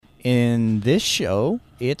In this show,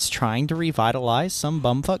 it's trying to revitalize some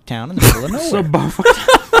bumfuck town in the middle of nowhere. Some bumfuck town.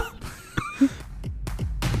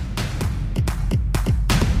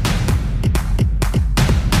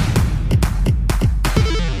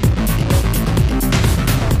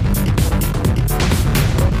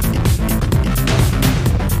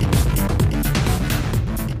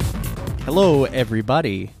 Hello,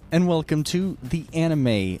 everybody, and welcome to the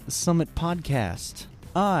Anime Summit Podcast.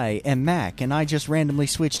 I am Mac, and I just randomly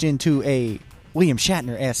switched into a William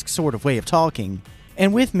Shatner-esque sort of way of talking.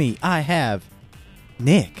 And with me, I have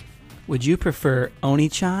Nick. Would you prefer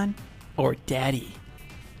Oni-chan or Daddy?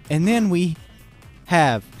 And then we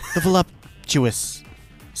have the voluptuous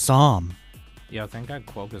Sam. Yo, thank God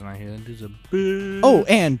Quokka's not here. That dude's a bitch. Oh,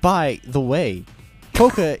 and by the way,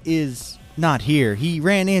 Quokka is not here. He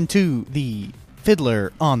ran into the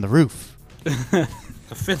fiddler on the roof. The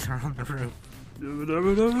fiddler on the roof. I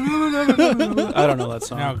don't know that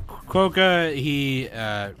song. Now, Quokka, he,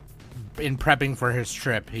 in prepping for his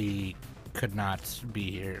trip, he could not be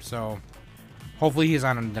here. So, hopefully he's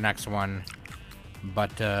on the next one.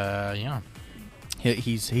 But, yeah.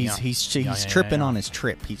 He's tripping on his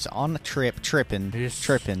trip. He's on the tripping.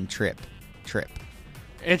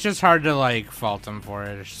 It's just hard to, like, fault him for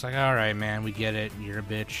it. It's just like, all right, man, we get it. You're a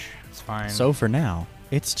bitch. It's fine. So for now,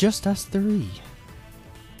 it's just us three.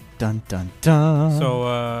 Dun, dun, dun.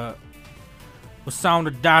 So, what's on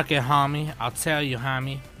the docket, homie? I'll tell you,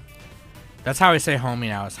 homie. That's how I say homie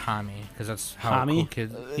now, is homie. Because that's how cool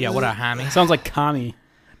kids... Yeah, what a homie. Sounds like Kami.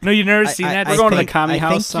 No, you've never seen that? We're going to the Kami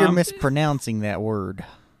house. I think Sam. you're mispronouncing that word.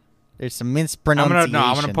 There's some mispronunciation.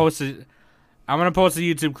 I'm gonna post it. I'm gonna post a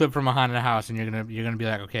YouTube clip from a haunted house, and you're gonna be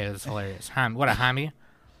like, okay, this is hilarious. What a homie.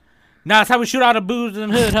 Nah, that's how we shoot all the booze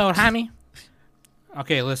in the hood, homie.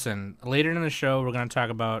 Okay, listen. Later in the show, we're gonna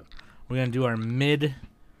do our midway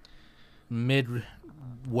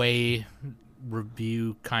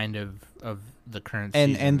review kind of the current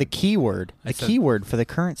season. And the keyword for the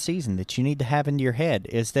current season that you need to have into your head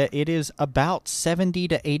is that it is about 70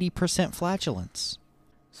 to 80% flatulence.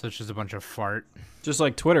 So it's just a bunch of fart. Just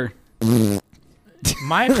like Twitter.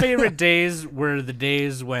 My favorite days were the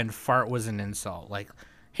days when fart was an insult. Like,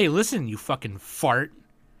 hey, listen, you fucking fart.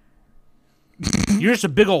 You're just a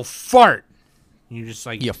big old fart. You just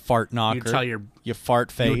like you fart knocker. You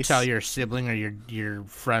fart face. You would tell your sibling or your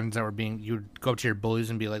friends that were you would go up to your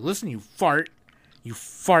bullies and be like, listen, you fart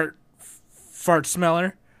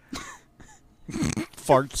smeller.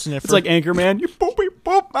 Fart sniffer. It's like Anchorman. You poop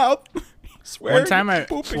mouth. Swear. One time,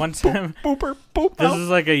 this is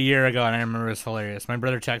like a year ago, and I remember it was hilarious. My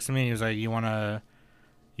brother texted me, and he was like, "You wanna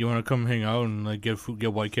come hang out and like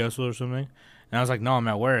get White Castle or something?" And I was like, "No, I'm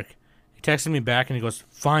at work." He texted me back, and he goes,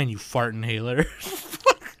 "Fine, you fart inhaler."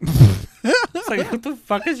 It's like, what the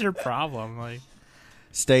fuck is your problem? Like,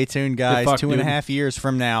 stay tuned, guys. 2.5 years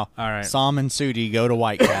from now, all right, Sam and Sudi go to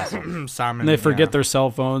White Castle. And they forget their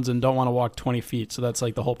cell phones and don't want to walk 20 feet. So that's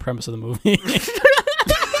like the whole premise of the movie.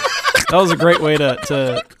 That was a great way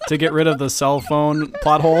to get rid of the cell phone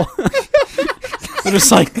plot hole. They're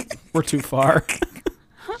just like, we're too far.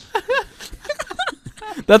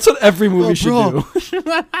 That's what every movie should do.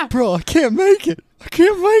 Bro, I can't make it,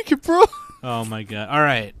 bro. Oh my god. All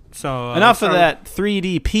right. So enough of that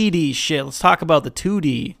 3D PD shit. Let's talk about the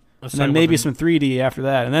 2D. And then maybe some 3D after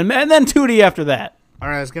that. And then 2D after that. All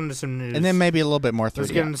right, let's get into some news. And then maybe a little bit more 3D.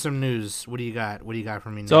 Let's get into some news. What do you got? What do you got for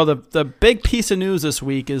me, Nick? So the big piece of news this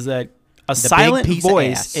week is that a silent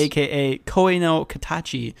voice, a.k.a. Koe no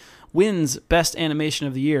Katachi, wins Best Animation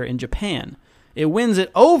of the Year in Japan. It wins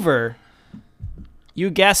it over, you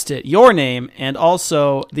guessed it, Your Name, and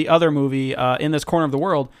also the other movie, In This Corner of the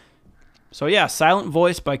World. So yeah, Silent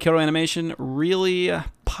Voice by Kyoto Animation. Really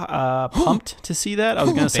pumped to see that. I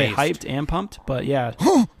was going to say hyped and pumped, but yeah.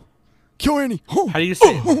 How do you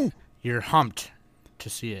say it? You're humped to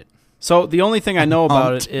see it. So the only thing I know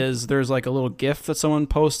about it is there's like a little GIF that someone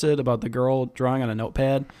posted about the girl drawing on a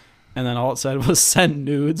notepad, and then all it said was send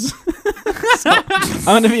nudes. So I'm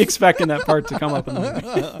going to be expecting that part to come up in the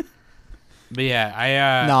movie. But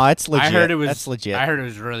yeah, no, it's legit. That's legit. I heard it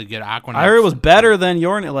was really good. Aquanaut. I heard it was better than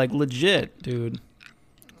Your Name, like legit, dude.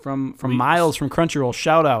 From Miles from Crunchyroll.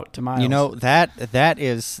 Shout out to Miles. You know that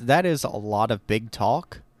is a lot of big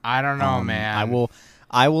talk. I don't know, man.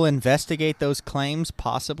 I will investigate those claims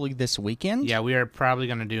possibly this weekend. Yeah, we are probably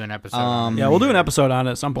going to do an episode on it. Yeah, we'll do an episode on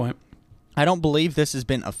it at some point. I don't believe this has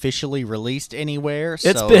been officially released anywhere.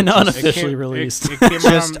 It's been unofficially released. It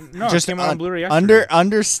came out on Blu-ray yesterday.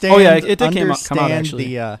 Understand. Oh yeah, it did come out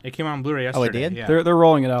actually. It came out on Blu-ray yesterday. Oh, it did? Yeah. They're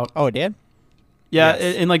rolling it out. Oh, it did? Yeah,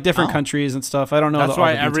 yes. In like different countries and stuff. I don't know. That's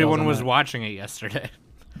why everyone was watching it yesterday.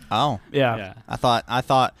 Oh, Yeah. I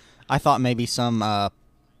thought maybe some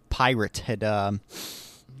pirate had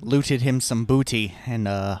looted him some booty and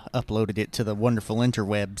uploaded it to the wonderful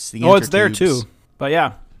interwebs. It's there too. But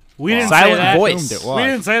yeah, we didn't silent say that. voice. We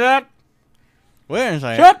didn't say that. We didn't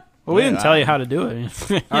say Shut. Well, we didn't tell you how to do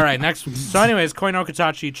it. All right, next. So, anyways, Koi no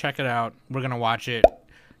Katachi, check it out. We're gonna watch it.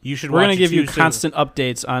 You should. We're watch gonna give you Tuesday. constant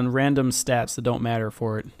updates on random stats that don't matter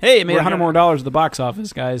for it. Hey, it made $100 more at the box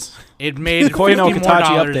office, guys. It made Koi no $50 more.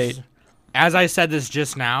 Katachi update. As I said this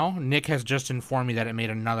just now, Nick has just informed me that it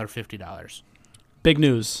made another $50. Big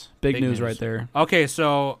news. Big news right there. Okay,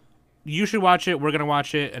 so you should watch it. We're gonna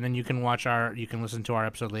watch it, and then you can listen to our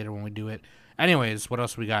episode later when we do it. Anyways, what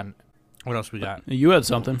else we got? You had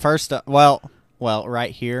something. First, well,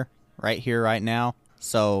 right here, right now.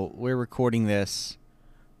 So we're recording this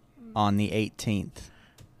on the 18th.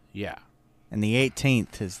 Yeah. And the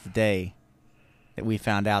 18th is the day that we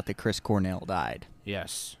found out that Chris Cornell died.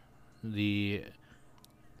 Yes. The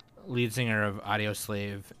lead singer of Audio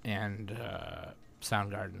Slave and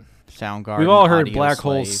Soundgarden. We've all heard Audio Black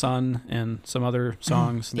Slave. Hole Sun and some other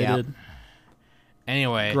songs they did.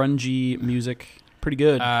 Anyway. Grungy music. Pretty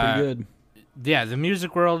good. Yeah, the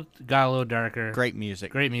music world got a little darker. Great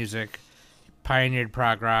music. Pioneered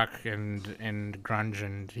prog rock and grunge,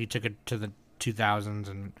 and he took it to the 2000s,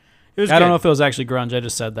 and it was. I don't know if it was actually grunge. I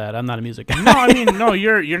just said that. I'm not a music guy. No, I mean, no,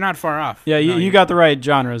 you're not far off. Yeah, you got the right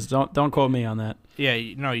genres. Don't quote me on that. Yeah,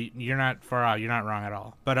 no, you're not far off. You're not wrong at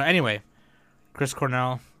all. But anyway, Chris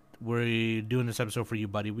Cornell, we're doing this episode for you,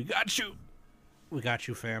 buddy. We got you. We got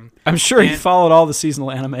you, fam. I'm sure he followed all the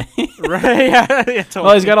seasonal anime. Right? Yeah, totally.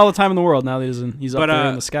 Well, he's got all the time in the world now that he's up there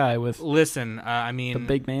in the sky with. Listen, I mean, the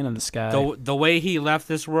big man in the sky. The way he left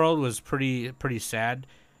this world was pretty sad.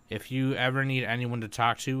 If you ever need anyone to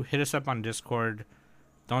talk to, hit us up on Discord.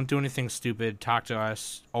 Don't do anything stupid. Talk to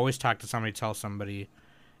us. Always talk to somebody. Tell somebody,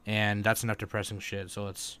 and that's enough depressing shit. So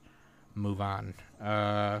let's move on.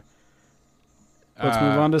 Let's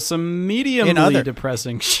move on to some mediumly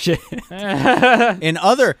depressing shit. In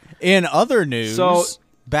other news, so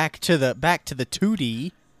back to the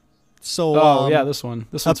 2D. So this one.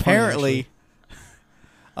 This one's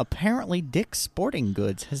apparently Dick's Sporting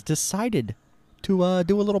Goods has decided to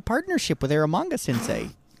do a little partnership with Aramanga Sensei.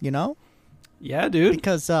 You know? Yeah, dude.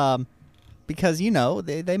 Because you know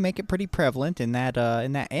they make it pretty prevalent in that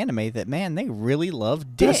anime that, man, they really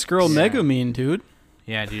love dicks. This girl Megumine, dude.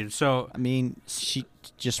 Yeah, dude. So I mean, she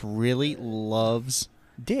just really loves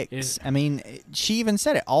dicks. I mean, she even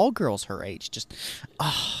said it. All girls her age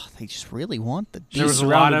they just really want the dicks. There was a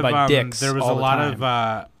lot of dicks. There was a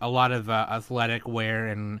lot of athletic wear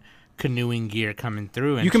and canoeing gear coming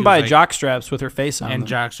through. And you can buy jock straps with her face on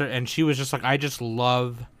them. And she was just like, I just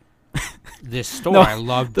love this store. I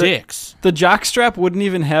love dicks. The jock strap wouldn't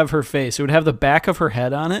even have her face. It would have the back of her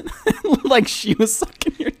head on it, like she was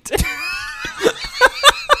sucking your dick.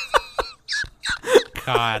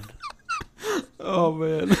 God. Oh,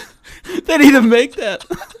 man. They need to make that.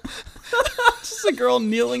 Just a girl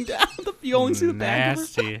kneeling down. You only see the back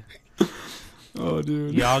of her. Nasty. Oh,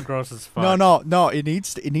 dude. Y'all gross as fuck. No. It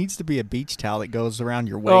needs to be a beach towel that goes around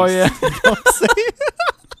your waist. Oh, yeah. You know what I'm saying?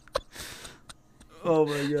 Oh,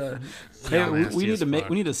 my God. Hey,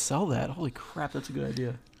 we need to sell that. Holy crap, that's a good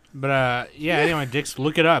idea. But, anyway, dicks,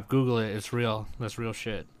 look it up. Google it. It's real. That's real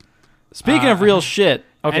shit. Speaking of real shit,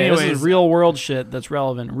 okay, anyways, this is real world shit that's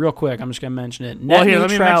relevant. Real quick, I'm just going to mention it. Net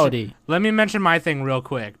neutrality. Let me mention my thing real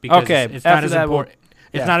quick because it's not as important.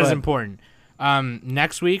 It's not as important.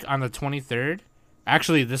 Next week on the 23rd,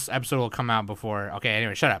 actually this episode will come out before. Okay,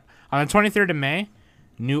 anyway, shut up. On the 23rd of May,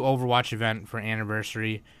 new Overwatch event for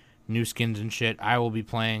anniversary, new skins and shit. I will be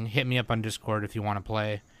playing. Hit me up on Discord if you want to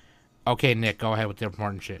play. Okay, Nick, go ahead with the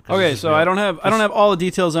important shit. Okay, so I don't have all the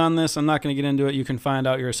details on this. I'm not going to get into it. You can find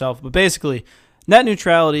out yourself. But basically, net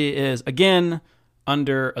neutrality is, again,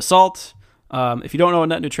 under assault. If you don't know what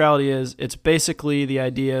net neutrality is, it's basically the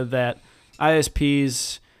idea that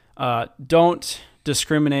ISPs don't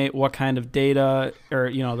discriminate what kind of data, or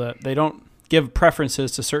they don't give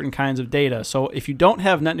preferences to certain kinds of data. So if you don't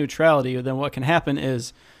have net neutrality, then what can happen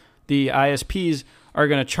is the ISPs are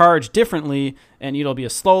going to charge differently, and it'll be a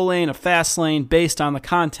slow lane, a fast lane based on the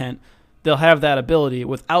content. They'll have that ability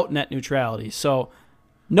without net neutrality. So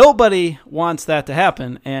nobody wants that to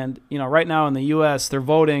happen, and right now in the U.S. they're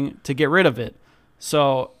voting to get rid of it.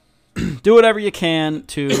 So do whatever you can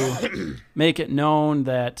to make it known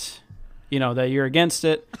that that you're against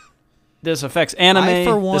it. This affects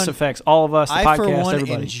anime. This affects all of us. The podcast,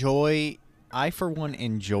 everybody. I for one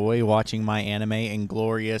enjoy watching my anime in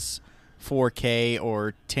glorious 4K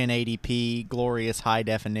or 1080p glorious high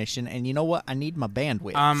definition, and you know what? I need my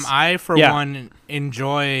bandwidth. I for one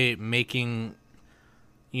enjoy making,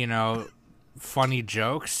 funny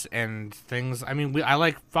jokes and things. I mean, I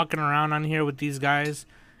like fucking around on here with these guys.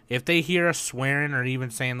 If they hear us swearing or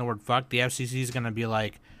even saying the word fuck, the FCC is gonna be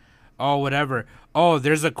like, oh, whatever. Oh,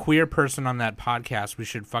 there's a queer person on that podcast. We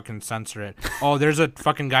should fucking censor it. Oh, there's a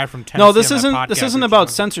fucking guy from Tennessee. No, this isn't about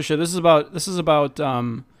censorship. This is about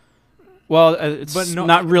well, it's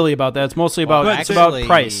not really about that. It's mostly about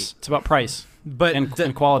price. It's about price,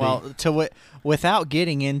 and quality. Well, without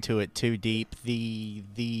getting into it too deep,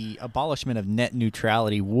 the abolishment of net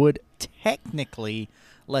neutrality would technically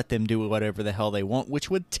let them do whatever the hell they want, which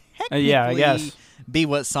would technically be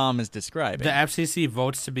what Sam is describing. The FCC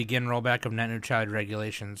votes to begin rollback of net neutrality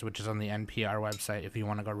regulations, which is on the NPR website if you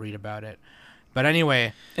want to go read about it. But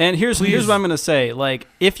anyway, and here's what I'm going to say. Like,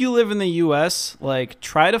 if you live in the U.S., like,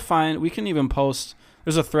 try to find. We can even post.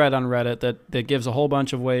 There's a thread on Reddit that gives a whole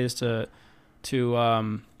bunch of ways to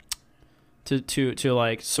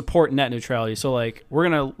like support net neutrality. So like, we're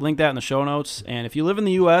gonna link that in the show notes. And if you live in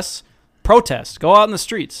the U.S., protest. Go out in the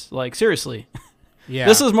streets. Like, seriously. Yeah.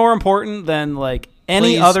 This is more important than like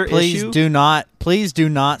any other issue. Please do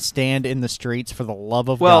not stand in the streets, for the love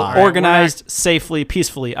of God. Well, organized, safely,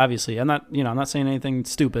 peacefully. Obviously, I'm not saying anything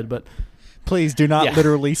stupid, but please do not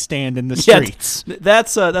literally stand in the streets.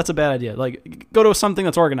 That's a bad idea. Like, go to something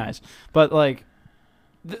that's organized. But like,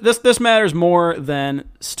 this matters more than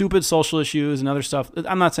stupid social issues and other stuff.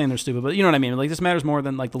 I'm not saying they're stupid, but you know what I mean. Like, this matters more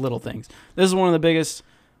than like the little things. This is one of the biggest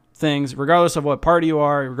things, regardless of what party you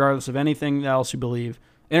are, regardless of anything else you believe.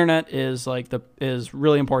 Internet is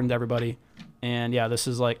really important to everybody, and this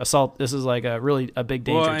is like a big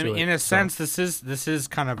danger to it. In a sense, this is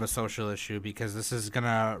kind of a social issue, because this is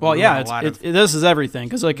gonna. This is everything,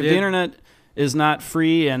 because like if the internet is not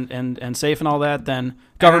free and safe and all that, then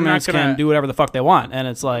governments can do whatever the fuck they want, and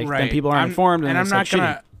it's like then people aren't informed, and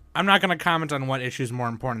I'm not gonna comment on what issue is more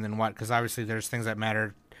important than what, because obviously there's things that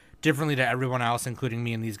matter differently to everyone else, including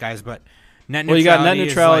me and these guys, but. You got net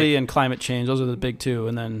neutrality and climate change. Those are the big two.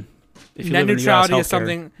 And then if you net live neutrality in the US, is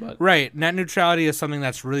something right. Net neutrality is something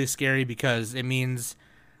that's really scary, because it means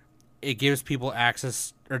it gives people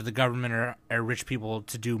access, or the government or rich people,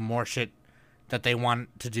 to do more shit that they want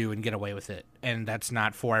to do and get away with it. And that's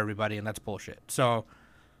not for everybody, and that's bullshit. So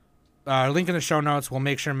link in the show notes. We'll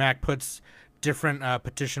make sure Mac puts different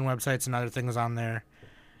petition websites and other things on there.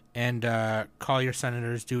 And call your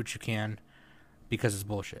senators. Do what you can, because it's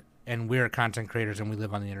bullshit. And we're content creators, and we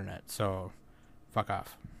live on the internet, so fuck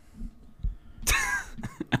off.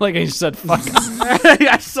 Like I just said, fuck off.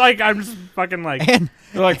 I'm just fucking like.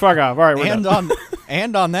 You're like, fuck off. All right, we're done.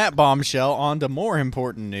 And on that bombshell, on to more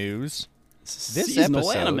important news. This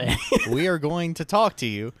episode, anime. We are going to talk to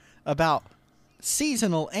you about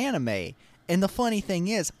seasonal anime. And the funny thing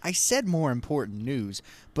is, I said more important news,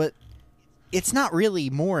 but it's not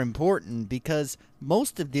really more important, because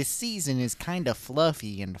most of this season is kind of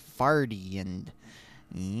fluffy and farty and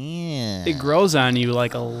it grows on you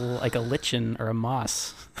like a lichen or a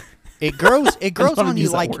moss. It grows on you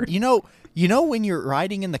like word. you know when you're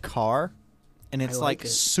riding in the car and it's like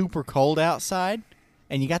super cold outside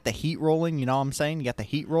and you got the heat rolling, you know what I'm saying? You got the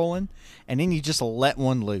heat rolling, and then you just let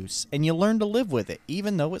one loose and you learn to live with it,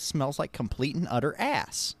 even though it smells like complete and utter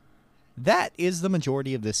ass. That is the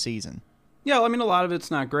majority of this season. Yeah, I mean, a lot of it's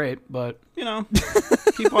not great, but,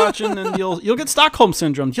 keep watching and you'll get Stockholm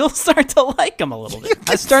Syndrome. You'll start to like them a little bit.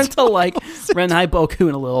 I start to like Renhai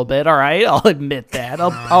Bokun a little bit, all right? I'll admit that.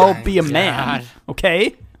 I'll be a man,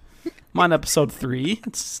 okay? I'm on episode 3.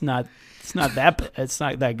 It's not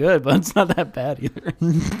that good, but it's not that bad either.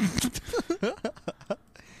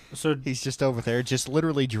 So he's just over there, just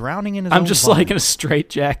literally drowning in his own I'm just vomit. like in a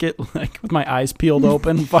straitjacket, like with my eyes peeled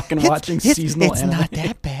open, fucking watching seasonal anime. It's not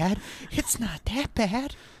that bad. It's not that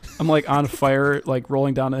bad. I'm like on fire, like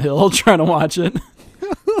rolling down a hill trying to watch it.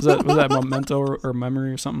 Was that Memento or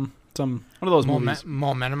Memory or something? One of those movies.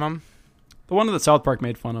 Momentum? The one that South Park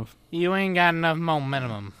made fun of. You ain't got enough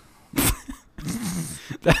momentum.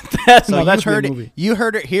 That's heard it. You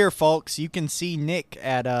heard it here, folks. You can see Nick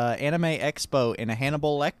at Anime Expo in a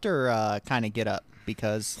Hannibal Lecter kind of get up,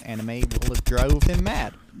 because anime will have drove him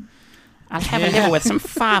mad. I'll have a liver with some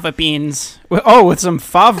fava beans. Oh, with some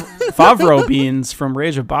Favreau beans from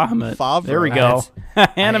Rage of Bahamut. Favreau. There we go.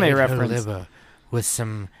 Anime reference. Liver with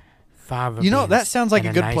some fava. You know, that sounds like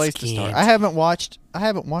a good place to start. I haven't watched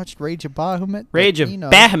Rage of Bahamut. Rage of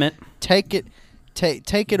Bahamut. Take it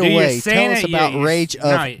away. Tell us about Rage of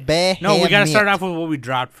Bahamut. No, we got to start off with what we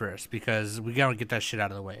dropped first, because we got to get that shit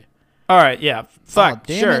out of the way. All right, yeah. Fuck,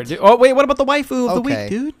 sure. Oh, wait, what about the waifu of the week,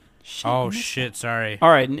 dude? Shit, sorry. All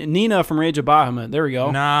right, Nina from Rage of Bahamut. There we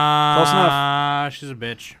go. Nah. Close enough. She's a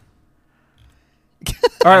bitch.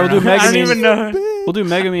 All right, we'll do Megumin. I don't even know. We'll do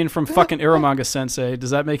Megumin from fucking Eromanga Sensei.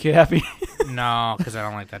 Does that make you happy? No, because I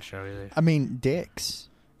don't like that show either. I mean, dicks.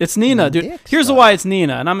 It's Nina, dude. Here's why it's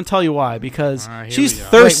Nina, and I'm gonna tell you why. Because she's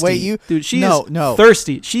thirsty. Wait, dude. She's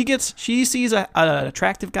thirsty. She sees an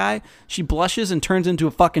attractive guy. She blushes and turns into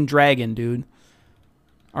a fucking dragon, dude.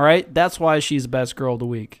 All right, that's why she's the best girl of the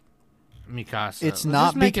week. Mikasa. It's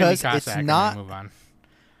not because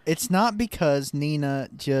It's not because Nina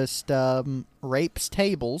just rapes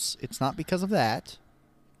tables. It's not because of that.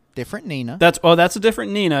 Different Nina. That's a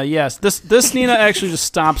different Nina. Yes, this Nina actually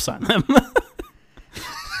just stomps on them.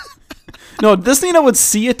 No, this Nina would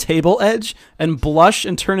see a table edge and blush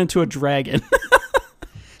and turn into a dragon.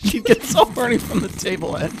 She'd get so horny from the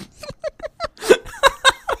table edge.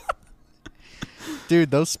 Dude,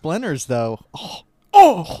 those splinters though.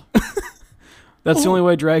 Oh. That's the only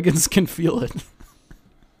way dragons can feel it.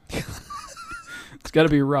 It's got to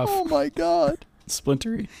be rough. Oh my god.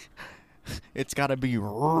 Splintery. It's got to be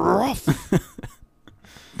rough.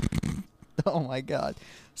 Oh my god.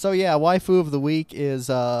 So yeah, waifu of the week is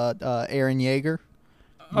Eren Yeager.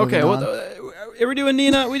 Okay, well, are we doing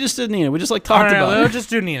Nina? We just did Nina. We just talked about it. We'll just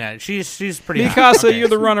do Nina. She's pretty hot. Mikasa, okay. You're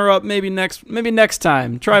the runner-up. Maybe next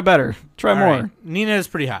time. Try better. Try more. Right. Nina is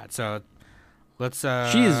pretty hot, so let's.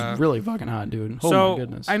 She's really fucking hot, dude. Oh my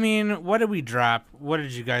goodness. I mean, what did we drop? What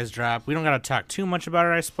did you guys drop? We don't got to talk too much about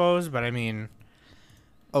her, I suppose, but I mean.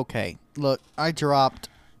 Okay, look, I dropped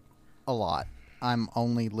a lot. I'm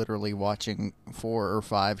only literally watching 4 or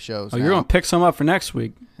 5 shows. Oh, you're gonna pick some up for next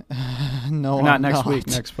week? No, or not I'm next not. Week.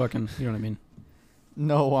 Next fucking. You know what I mean?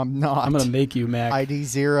 No, I'm not. I'm gonna make you, Mac.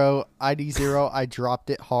 ID0. I dropped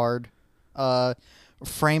it hard.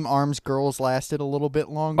 Frame Arms Girls lasted a little bit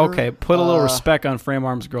longer. Okay, put a little respect on Frame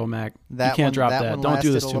Arms Girl, Mac. You can't drop that. Don't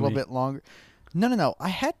do this to me. A little bit longer. No.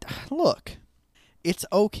 Look, it's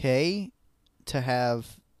okay to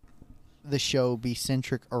have the show be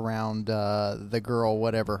centric around the girl,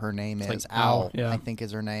 whatever her name is. Like Owl, yeah. I think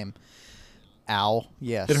is her name. Owl,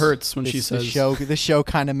 yes. It hurts when she says the show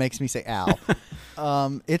kind of makes me say owl.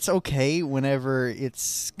 It's okay whenever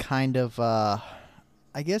it's kind of I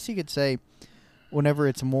guess you could say whenever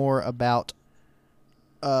it's more about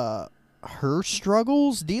her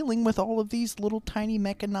struggles dealing with all of these little tiny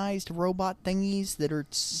mechanized robot thingies that are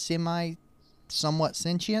somewhat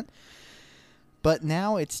sentient. But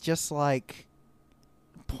now it's just like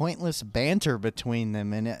pointless banter between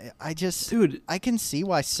them, and I can see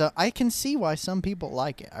why some people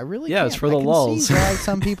like it. I really it's for the lulls. See why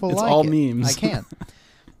some people it's like all it. Memes. I can.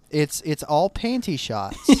 It's all panty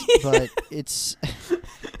shots, but it's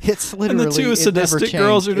literally. And the two sadistic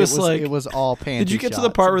girls are just it was all panty. Did you get shots, to the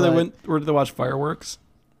part where they watch fireworks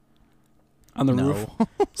on the roof?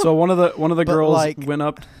 So one of the girls went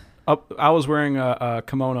up. I was wearing a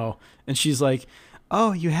kimono, and she's like,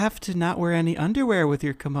 "Oh, you have to not wear any underwear with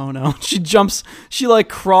your kimono." She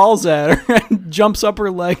crawls at her and jumps up her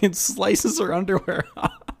leg and slices her underwear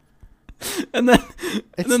off. And then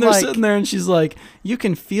they're sitting there, and she's like, "You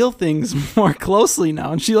can feel things more closely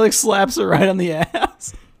now," and she slaps her right on the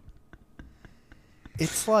ass.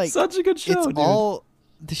 It's like such a good show. Dude.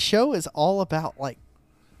 The show is all about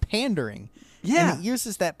pandering. Yeah, and it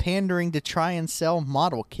uses that pandering to try and sell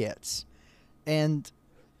model kits, and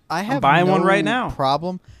I'm buying one right now.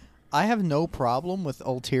 I have no problem with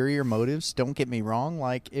ulterior motives. Don't get me wrong.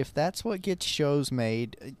 If that's what gets shows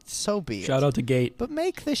made, so be it. Shout out to Gate. But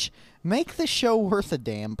make the show worth a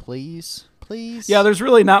damn, please. Yeah, there's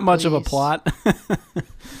really not much of a plot.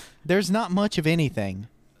 There's not much of anything.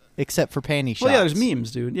 Except for panty shots. Well, yeah, there's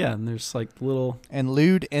memes, dude. Yeah, and there's little and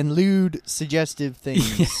lewd suggestive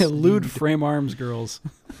things. Lewd frame arms girls.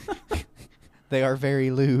 They are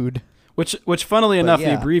very lewd. Which, funnily enough,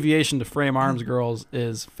 the abbreviation to frame arms girls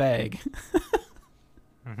is fag.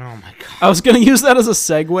 Oh my god! I was gonna use that as a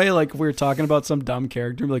segue, if we were talking about some dumb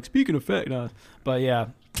character, speaking of fag. No, but yeah,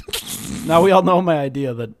 now we all know my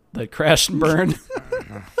idea that crashed and burned.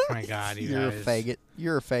 Oh my god, You're a faggot.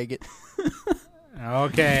 You're a faggot.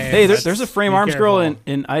 Okay. Hey, there's a frame arms girl in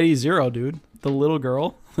ID0, dude. The little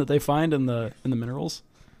girl that they find in the minerals.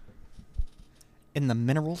 In the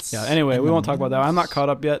minerals? Yeah, anyway, we won't talk about that. I'm not caught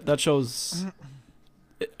up yet. That show's...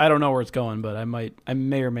 I don't know where it's going, but I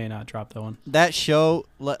may or may not drop that one. That show,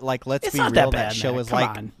 let's it's be not real, that show is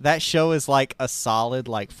that show is a solid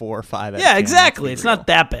 4 or 5 out of 10. Yeah, exactly. It's not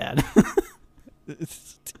that bad.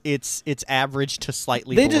 It's average to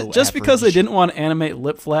slightly below just average. Because they didn't want to animate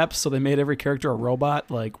lip flaps, so they made every character a robot.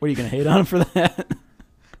 What are you going to hate on them for that?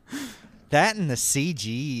 That and the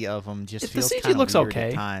CG of them just feels the CG kind of looks weird okay.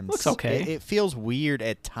 at times. Looks okay. It feels weird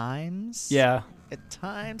at times. Yeah. At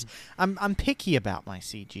times, I'm picky about my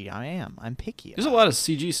CG. I'm picky. There's a lot of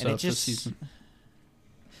CG stuff this season.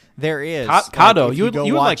 There is. Kato, like, you would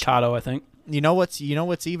like Kato, I think. You know what's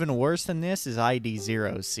even worse than this is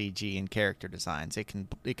ID0's CG and character designs. It can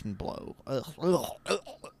blow.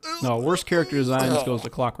 No, worst character designs goes to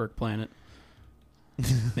Clockwork Planet.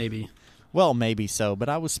 Maybe. Well, maybe so, but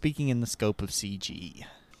I was speaking in the scope of CG.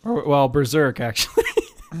 Well, Berserk actually.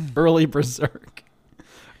 Early Berserk.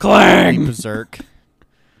 Clang! Early Berserk.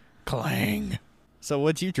 Clang. So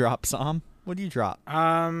what'd you drop, Sam? What'd you drop?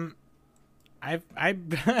 I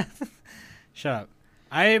shut up.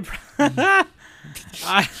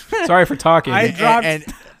 Sorry for talking. I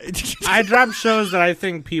dropped shows that I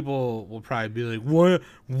think people will probably be like,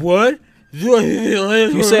 what?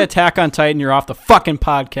 If you say Attack on Titan, you're off the fucking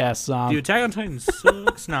podcast, Sam. Dude, Attack on Titan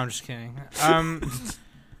sucks. No, I'm just kidding.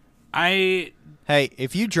 Hey,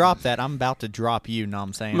 if you drop that, I'm about to drop you, know what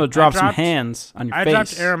I'm saying? I'm going to drop some hands on your face. I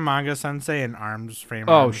dropped Aramanga Sensei and Arms Frame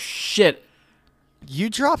Oh, Arms. shit. You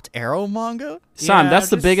dropped Arrow manga? Son, that's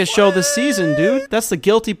the biggest show this season, dude. That's the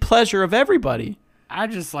guilty pleasure of everybody.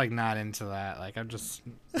 I'm just, like, not into that. Like, I don't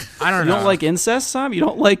know. You don't like incest, Sam? You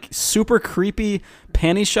don't like super creepy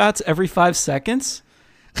panty shots every 5 seconds?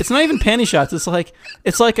 It's not even panty shots. It's like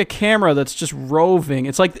a camera that's just roving.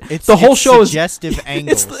 It's like the whole show is suggestive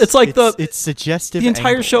angles. It's like it's suggestive. The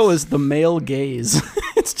entire angles. show is the male gaze.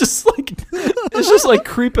 It's just like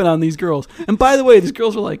creeping on these girls. And by the way, these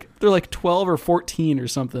girls are they're like 12 or 14 or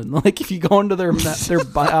something. Like if you go into their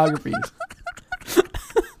biographies,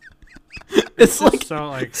 it's like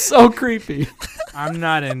so creepy. I'm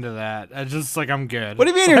not into that. I just I'm good. What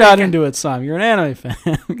do you mean you're not into it, Sam? You're an anime fan.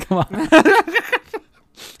 Come on.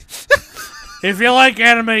 If you like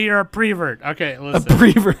anime, you're a prevert. Okay, listen. A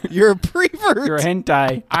prevert. You're a prevert. You're a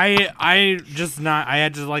hentai. I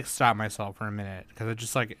had to stop myself for a minute because I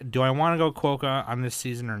just do I want to go Quokka on this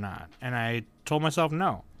season or not? And I told myself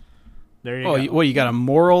no. There you go. What you got a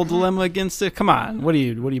moral dilemma against it? Come on. What do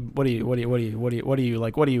you like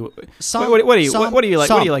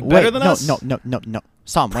better than us? No.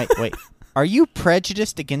 Sam, wait. Are you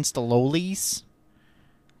prejudiced against the lolis?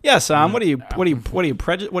 Yeah, Sam. What are you saying? What are you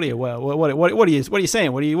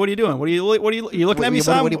doing? What are you looking at me,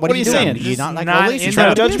 Sam? What are you saying? You not like lolis? You trying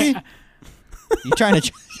to judge me? You trying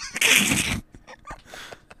to?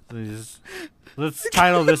 Let's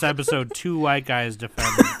title this episode "Two White Guys Defend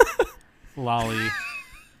Lolly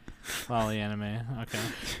Anime." Okay.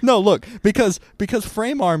 No, look, because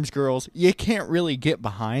frame arms girls, you can't really get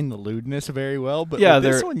behind the lewdness very well, but with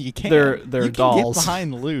this one you can. They're you dolls. Can get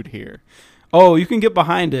behind the lewd here. Oh, you can get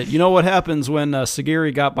behind it. You know what happens when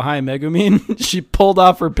Sagiri got behind Megumin? She pulled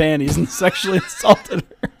off her panties and sexually assaulted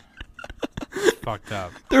her. Fucked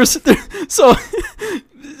up. So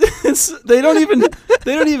they don't even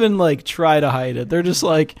try to hide it. They're just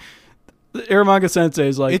like Aramanga Sensei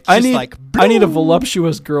is like, I need a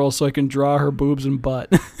voluptuous girl so I can draw her boobs and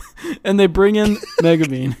butt. And they bring in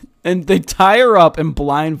Megumin and they tie her up and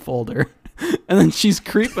blindfold her. And then she's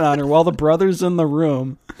creeping on her while the brother's in the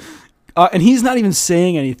room. And he's not even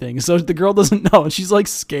saying anything, so the girl doesn't know. And she's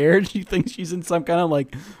scared. She thinks she's in some kind of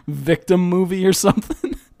victim movie or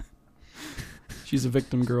something. She's a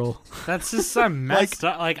victim girll. That's just some messed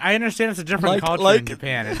up. I understand it's a different culture in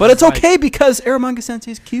Japan. But it's okay because Aramanga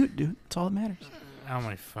Sensei is cute, dude. That's all that matters. Oh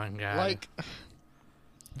my fucking god!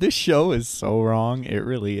 This show is so wrong. It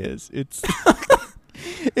really is. It's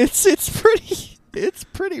it's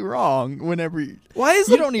pretty wrong. Whenever you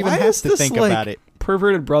don't even have to think about it.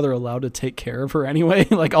 Perverted brother allowed to take care of her anyway?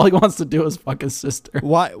 All he wants to do is fuck his sister.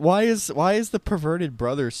 Why is the perverted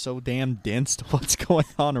brother so damn dense to what's going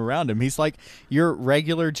on around him? He's like your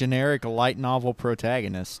regular generic light novel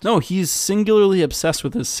protagonist. No, he's singularly obsessed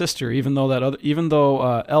with his sister, even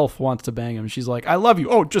though Elf wants to bang him. She's like, I love you.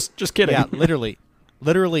 Oh, just kidding. Yeah,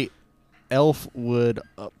 literally Elf would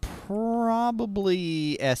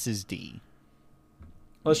probably S is D.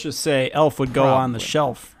 Let's just say Elf would go on the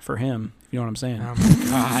shelf for him. You know what I'm saying? Oh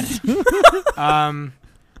my god.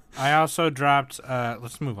 I also dropped.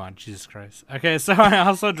 Let's move on. Jesus Christ. Okay, so I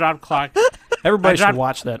also dropped Clock. Everybody should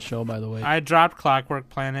watch that show, by the way. I dropped Clockwork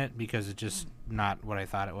Planet because it's just not what I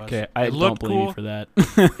thought it was. Okay, I don't believe you for that.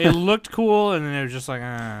 It looked cool, and then it was just like,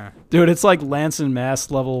 Dude, it's like Lance and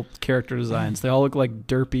Mass level character designs. They all look like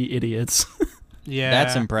derpy idiots. Yeah,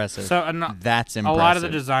 that's impressive. So that's impressive. A lot of the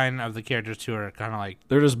design of the characters too are kind of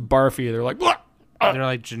they're just barfy. They're like.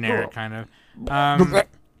 They're generic kind of.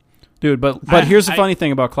 Dude, but here's the funny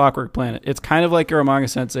thing about Clockwork Planet. It's kind of like Aramanga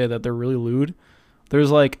Sensei that they're really lewd.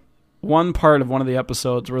 There's one part of one of the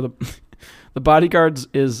episodes where The bodyguards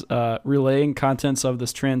is relaying contents of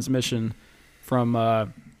this transmission from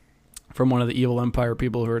one of the evil empire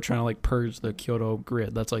people who are trying to like purge the Kyoto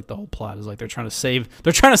grid. That's like the whole plot is like they're trying to save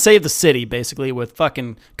the city basically with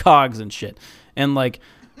fucking cogs and shit. And like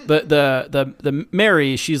the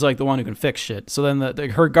Mary, she's like the one who can fix shit. So then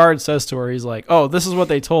her guard says to her, he's like, "Oh, this is what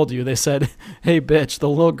they told you. They said, 'Hey bitch, the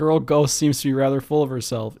little girl ghost seems to be rather full of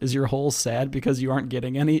herself. Is your hole sad because you aren't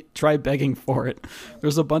getting any? Try begging for it.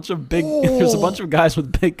 There's a bunch of guys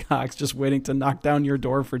with big cocks just waiting to knock down your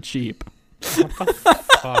door for cheap." What the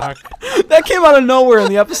fuck? That came out of nowhere in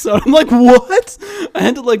the episode. I'm like, what? I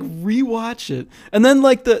had to like rewatch it. And then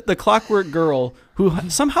like the clockwork girl who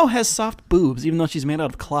somehow has soft boobs even though she's made out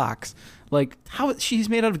of clocks. Like how she's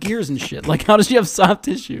made out of gears and shit. Like how does she have soft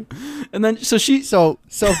tissue? And then so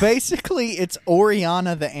basically it's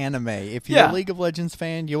Oriana the anime. If you're a League of Legends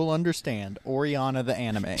fan, you'll understand Oriana the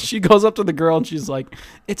anime. She goes up to the girl and she's like,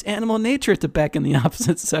 "It's animal nature to beckon the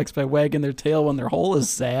opposite sex by wagging their tail when their hole is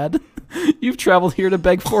sad. You've traveled here to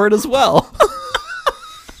beg for it as well."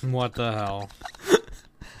 What the hell?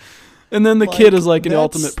 And then the kid is like an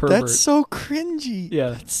ultimate pervert. That's so cringy. Yeah.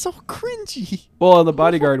 That's so cringy. Well, the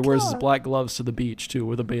bodyguard wears his black gloves to the beach, too,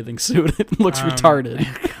 with a bathing suit. It looks retarded.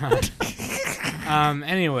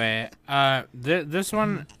 Anyway, this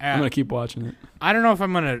one... I'm going to keep watching it. I don't know if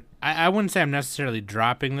I'm going to... I wouldn't say I'm necessarily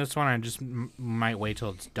dropping this one. I just might wait till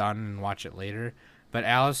it's done and watch it later. But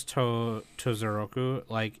Alice Tozoroku,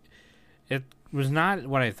 like, it was not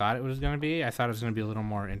what I thought it was going to be. I thought it was going to be a little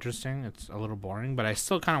more interesting. It's a little boring, but I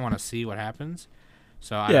still kind of want to see what happens.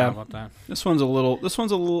 So I don't know about that. This one's a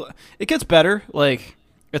little. It gets better. Like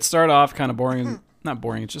it started off kind of boring. Not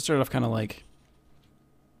boring. It just started off kind of like.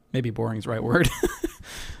 Maybe boring is the right word.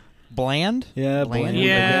 Bland. Yeah, bland.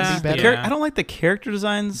 Yeah, I don't like the character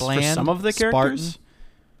designs for some of the characters.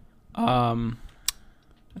 Spartan.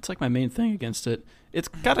 That's like my main thing against it. It's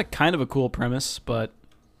got a kind of a cool premise, but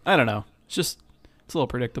I don't know. It's a little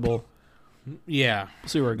predictable. Yeah. We'll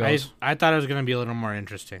see where it goes. I thought it was going to be a little more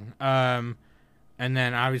interesting. And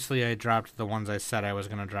then obviously I dropped the ones I said I was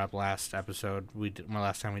going to drop last episode.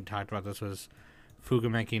 Last time we talked about this was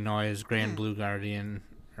Fukumenki Noise, Grand Blue Guardian,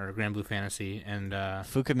 or Grand Blue Fantasy, and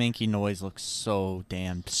Fukumenki Noise looks so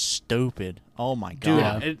damn stupid. Oh my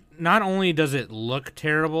god. Dude, not only does it look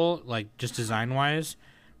terrible, like just design-wise,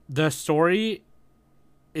 the story...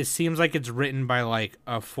 It seems like it's written by like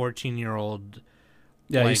a 14-year-old.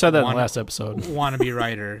 Yeah, you said that in the last episode. Wannabe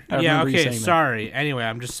writer. Yeah, okay, sorry. Anyway,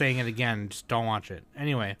 I'm just saying it again. Just don't watch it.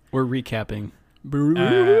 Anyway. We're recapping.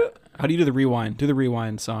 How do you do the rewind? Do the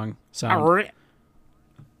rewind sound. There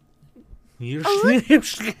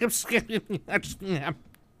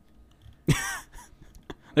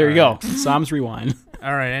you go. Sam's rewind.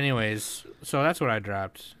 All right, anyways. So that's what I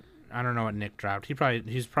dropped. I don't know what Nick dropped. He's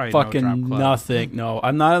probably fucking no drop club. Nothing. No,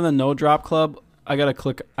 I'm not in the no drop club. I gotta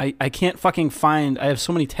click. I can't fucking find. I have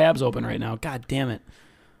so many tabs open right now. God damn it.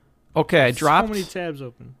 Okay, I dropped so many tabs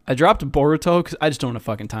open. I dropped Boruto because I just don't have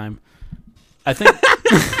fucking time. I think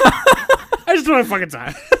I just don't have fucking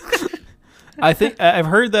time. I think I've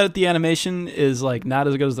heard that the animation is like not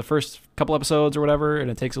as good as the first couple episodes or whatever, and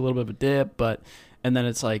it takes a little bit of a dip, but. And then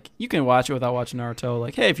it's like, you can watch it without watching Naruto.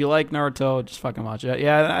 Like, hey, if you like Naruto, just fucking watch it.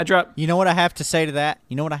 Yeah, I dropped... You know what I have to say to that?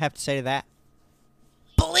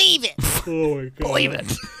 Believe it! Oh, my God. Believe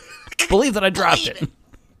it! Believe that I dropped it.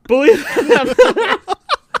 Believe that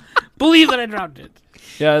I dropped it.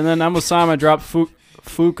 Yeah, and then I dropped Fuka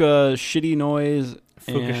Shitty Noise.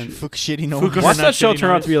 Fuka Shitty Noise. Watch that show turn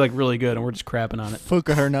out to be like really good, and we're just crapping on it.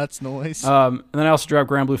 Fuka Her Nuts Noise. And then I also dropped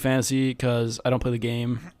Grand Blue Fantasy because I don't play the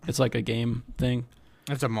game. It's like a game thing.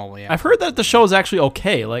 It's a mobile, yeah. I've heard that the show is actually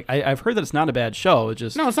okay. Like I've heard that it's not a bad show. It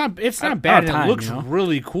just it's not bad. It looks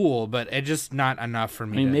really cool, but it's just not enough for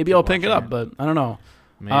me. I mean, maybe I'll pick it up, but I don't know.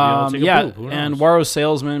 Maybe I'll take a poop. Who knows? And Waro's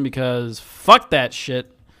Salesman because fuck that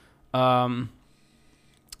shit. I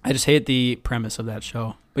just hate the premise of that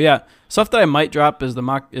show. But yeah, stuff that I might drop is the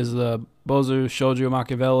Bozu Shoujo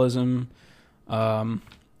Machiavellism.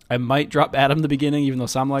 I might drop Adam the beginning, even though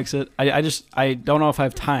Sam likes it. I don't know if I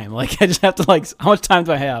have time. Like I just have to how much time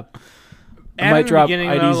do I have? I might drop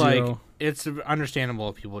ID though, Zero. Like it's understandable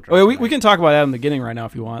if people drop. Oh, yeah, we can talk about Adam the beginning right now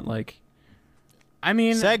if you want. Like, I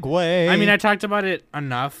mean, segue. I mean, I talked about it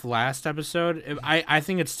enough last episode. I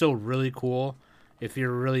think it's still really cool if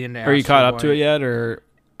you're really into. Are you caught up to it yet, or?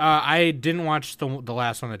 I didn't watch the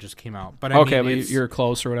last one that just came out, but but you're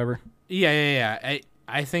close or whatever. Yeah.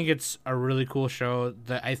 I think it's a really cool show.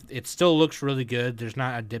 It still looks really good. There's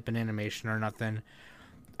not a dip in animation or nothing.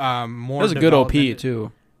 There's a good OP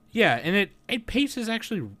too. Yeah, and it paces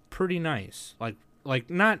actually pretty nice. Like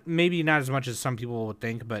not as much as some people would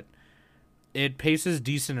think, but it paces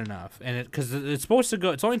decent enough, and because it's supposed to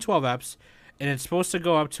go. It's only 12 eps, and it's supposed to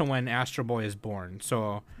go up to when Astro Boy is born.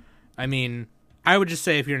 So, I mean, I would just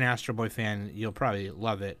say if you're an Astro Boy fan, you'll probably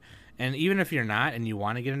love it. And even if you're not and you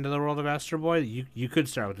want to get into the world of Astro Boy, you could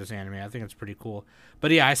start with this anime. I think it's pretty cool. But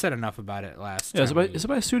yeah, I said enough about it last. Yeah, is it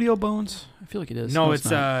by Studio Bones? I feel like it is. No, it's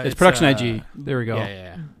Production IG. There we go.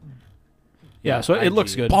 Yeah. So it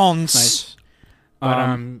looks good. Bones.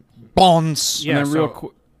 Nice. Bones. Yeah. And then real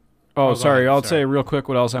quick. Oh, sorry. I'll say real quick.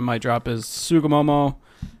 What else I might drop is Sugumomo.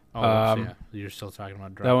 Yeah. You're still talking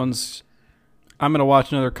about dropping. That one's. I'm gonna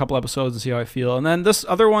watch another couple episodes and see how I feel. And then this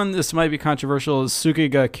other one, this might be controversial, is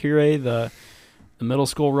Tsukigakure, the middle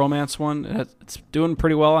school romance one. It's doing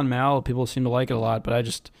pretty well on Mal. People seem to like it a lot, but I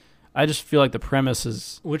just feel like the premise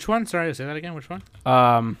is. Which one? Sorry, say that again. Which one?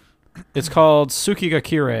 It's called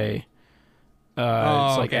Tsukigakure. It's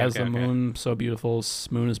like the moon so beautiful,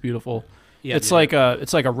 moon is beautiful. Yeah, it's like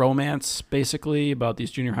a romance basically about these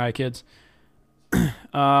junior high kids.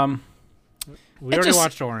 We already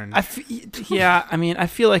watched Orange. I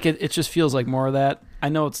feel like it just feels like more of that. I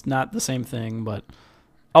know it's not the same thing, but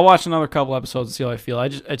I'll watch another couple episodes and see how I feel.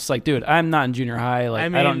 It's like, dude, I'm not in junior high.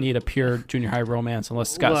 Like, I don't need a pure junior high romance unless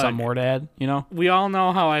it's got something more to add, you know? We all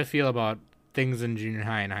know how I feel about things in junior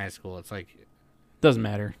high and high school. It's like... Doesn't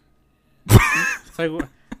matter. It's like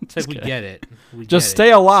we get it. Just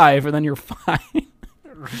stay alive and then you're fine.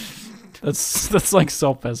 That's like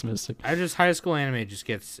so pessimistic. High school anime just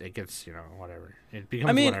gets whatever. It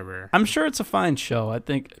becomes whatever. I'm sure it's a fine show.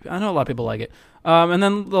 I know a lot of people like it. And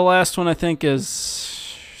then the last one I think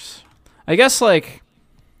is, I guess like,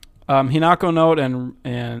 Hinako Note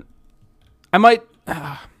and I might.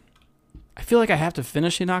 I feel like I have to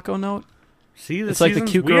finish Hinako Note. See, it's like the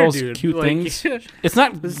cute weird, girls, dude. cute like, things. It's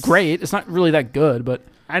not great. It's not really that good, but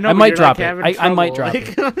I know. I might drop it. I might drop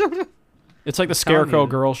it. It's like the Scarecrow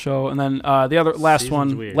Girl show, and then the other last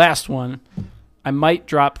one, I might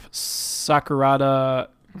drop Sakurada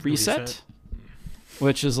Reset,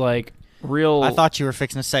 which is like real. I thought you were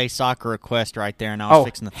fixing to say Sakura Quest right there, and I was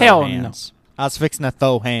fixing to throw hands. No. I was fixing to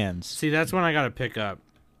throw hands. See, that's when I got to pick up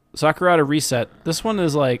Sakurada Reset. This one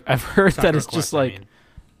is like I've heard Sakura that it's Quest, just like,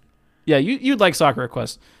 yeah, you'd like Sakura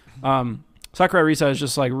Quest. Sakura Reset is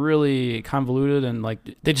just like really convoluted and like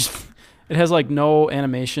they just. It has like no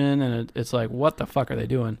animation, and it's like, what the fuck are they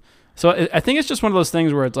doing? So I think it's just one of those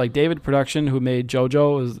things where it's like David Production, who made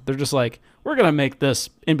JoJo, they're just like, we're gonna make this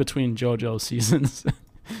in between JoJo seasons.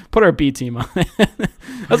 Put our B team on it.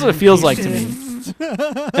 That's what it feels like to me.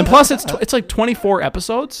 And plus, it's like 24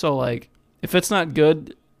 episodes, so like if it's not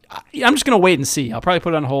good, I'm just gonna wait and see. I'll probably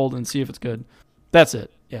put it on hold and see if it's good. That's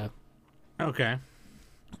it. Yeah. Okay.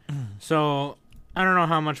 So. I don't know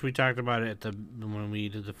how much we talked about it when we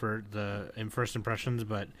did the first impressions,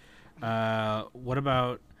 but what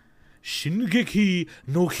about Shingeki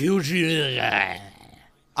no Kyojin?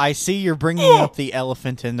 I see you're bringing up the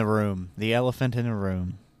elephant in the room. The elephant in the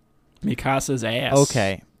room. Mikasa's ass.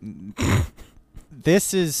 Okay.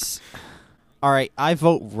 This is... All right, I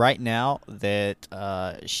vote right now that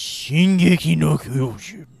Shingeki no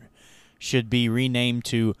Kyojin should be renamed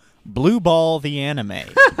to Blue Ball the anime.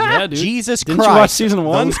 Yeah, dude. Jesus Didn't Christ. You watch season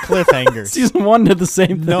 1? Those cliffhangers. Season 1 did the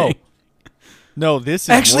same thing. No, this is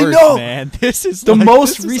actually worse, no. Man. This is the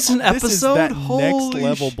most recent episode. This is that next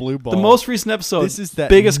level Blue Ball. The most recent episode. This is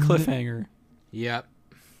that biggest cliffhanger. Yep.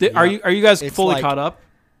 Are you guys fully caught up?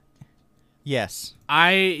 Yes.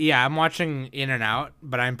 I'm watching in and out,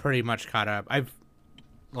 but I'm pretty much caught up. I've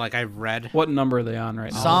read. What number are they on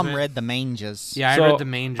right now? Some read the mangas. Yeah, I read the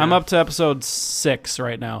manga. I'm up to episode 6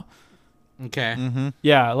 right now. Okay. Mm-hmm.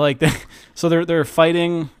 Yeah, like so they're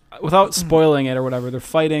fighting without spoiling it or whatever. They're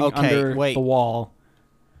fighting under the wall.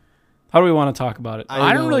 How do we want to talk about it?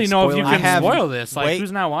 I don't really know if you can spoil this. Like,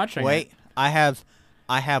 who's not watching? Wait, I have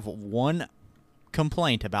one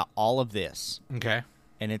complaint about all of this. Okay.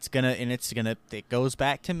 And it goes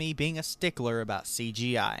back to me being a stickler about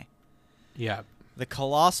CGI. Yeah. The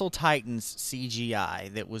Colossal Titans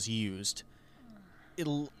CGI that was used,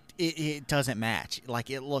 it doesn't match.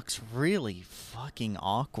 Like, it looks really fucking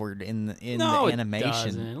awkward in the animation. It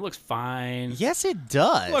doesn't. It looks fine. Yes, it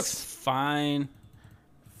does. It looks fine.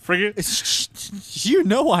 You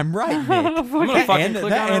know I'm right, Nick. I'm gonna fucking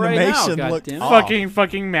click on it right now. Looked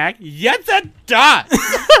fucking Mac. Yes, it does.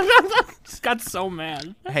 Just got so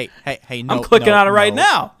mad. Hey! No, I'm clicking on it right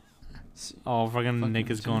now. Oh, fucking Nick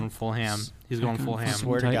is going full ham. He's going full ham.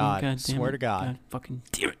 Swear to God. Swear to God. Fucking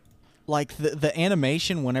damn it. Like, the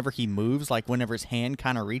animation whenever he moves, like whenever his hand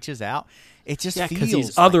kind of reaches out, it just feels because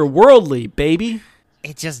he's otherworldly, baby.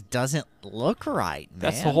 It just doesn't look right, man.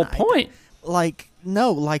 That's the whole point.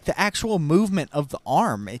 No, like the actual movement of the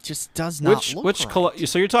arm, it just does not look right.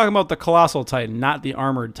 So you're talking about the Colossal Titan, not the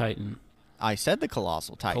Armored Titan. I said the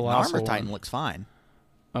Colossal Titan. The Armored Titan looks fine.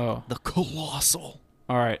 Oh. The Colossal.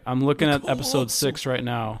 All right, I'm looking at episode 6 right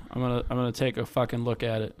now. I'm gonna take a fucking look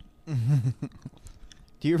at it.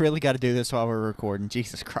 Do you really got to do this while we're recording?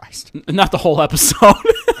 Jesus Christ. Not the whole episode.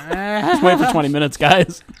 Just wait for 20 minutes,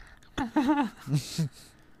 guys.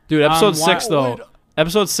 Dude, episode 6 though.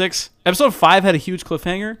 Episode 5 had a huge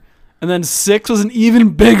cliffhanger, and then 6 was an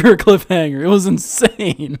even bigger cliffhanger. It was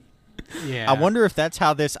insane. Yeah. I wonder if that's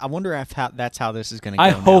how this. That's how this is going to go. I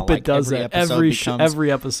hope now. It does that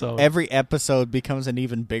every episode. Every episode becomes an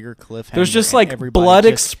even bigger cliffhanger. There's just like blood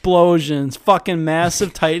explosions, fucking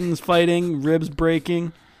massive titans fighting, ribs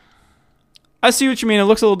breaking. I see what you mean. It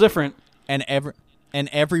looks a little different. And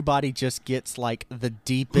everybody just gets like the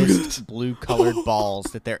deepest blue colored balls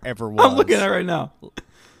that there ever was. I'm looking at it right now.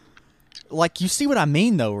 Like, you see what I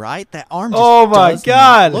mean, though, right? That arm just does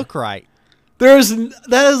not look right. That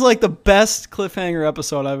is like the best cliffhanger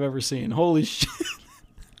episode I've ever seen. Holy shit.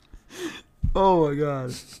 Oh my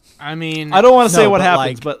god. I mean, I don't want to say what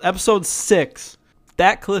happens, but episode 6,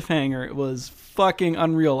 that cliffhanger was fucking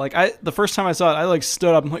unreal. Like, the first time I saw it, I like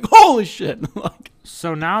stood up and like, holy shit. Like,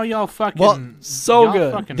 so now y'all fucking so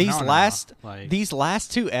good. These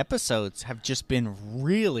last 2 episodes have just been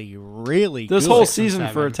really, really good. This whole season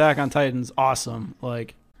for Attack on Titan's awesome.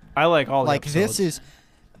 Like, I like all the episodes.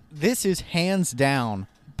 This is hands down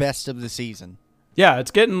best of the season. Yeah,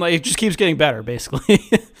 it's getting like, it just keeps getting better, basically.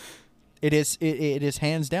 It is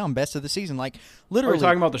hands down best of the season. Like, literally. Are you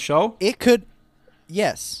talking about the show? It could,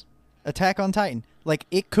 yes, Attack on Titan. Like,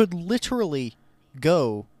 it could literally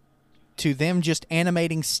go to them just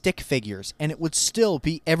animating stick figures, and it would still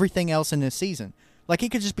be everything else in this season. Like,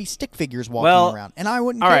 it could just be stick figures walking around, and I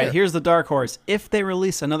wouldn't care. All right, here's the dark horse. If they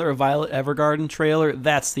release another Violet Evergarden trailer,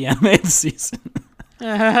 that's the animated season.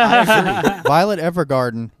 I agree. Violet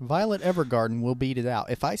Evergarden will beat it out.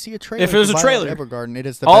 If I see a trailer, if there's a trailer, Evergarden, it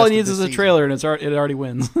is the all best it needs is a trailer, and it already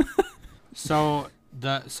wins.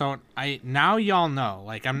 Now y'all know.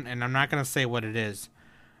 Like, I'm not gonna say what it is,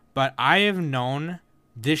 but I have known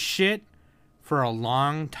this shit for a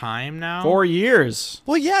long time now. 4 years.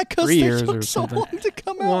 Well, yeah, because they took so something. long to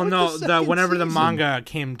come out. Well, no, whenever season. the manga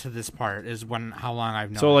came to this part is how long I've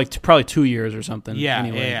known. So like probably 2 years or something. Yeah,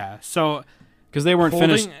 anyway. yeah. So. Because they weren't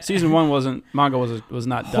finished. Season 1 manga was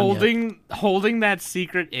not done yet. Holding that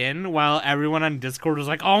secret in while everyone on Discord was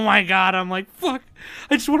like, "Oh my god!" I'm like, "Fuck!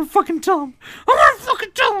 I just want to fucking tell him. I want to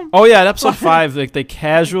fucking tell him." Oh yeah, in episode 5, like they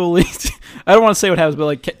casually. I don't want to say what happens, but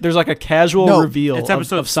like there's like a casual reveal of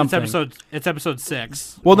something. It's episode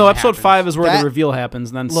 6. Well, no, episode 5 is where the reveal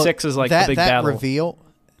happens, and then 6 is like the big battle. That reveal,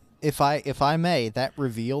 if I may, that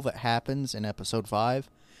reveal that happens in episode 5,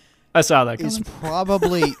 I saw that is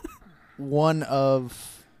probably one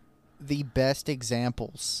of the best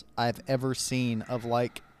examples I've ever seen of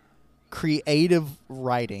like creative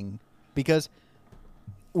writing, because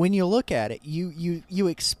when you look at it, you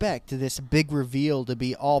expect this big reveal to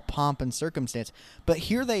be all pomp and circumstance, but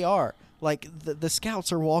here they are, like the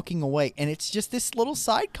scouts are walking away, and it's just this little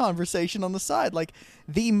side conversation on the side, like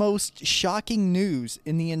the most shocking news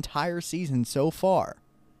in the entire season so far.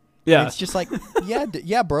 Yeah, and it's just like,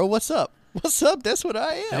 yeah, bro, what's up? What's up? That's what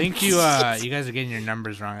I am. I think you guys are getting your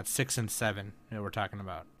numbers wrong. It's 6 and 7 that we're talking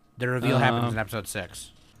about. The reveal happens in episode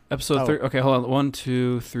 6. Episode 3. Okay, hold on. 1,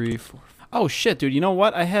 2, 3, 4. Oh shit, dude! You know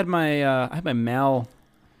what? I had my Mal.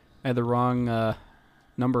 I had the wrong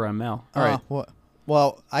number on Mal. All right.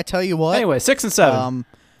 Well, I tell you what. Anyway, 6 and 7.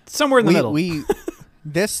 Somewhere in the middle.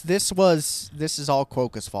 This is all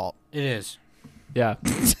Quokka's fault. It is. Yeah.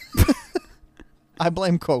 I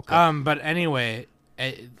blame Quokka. But anyway.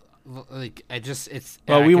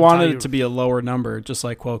 We wanted it to be a lower number, just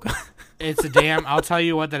like Quokka. It's a damn. I'll tell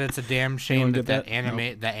you what. That it's a damn shame that the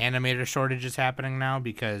animator shortage is happening now,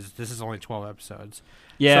 because this is only 12 episodes.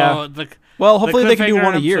 Yeah. So hopefully they can do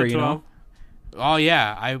one a year. You know. Oh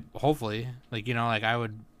yeah, I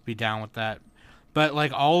would be down with that. But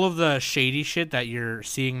like all of the shady shit that you're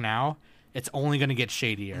seeing now, it's only gonna get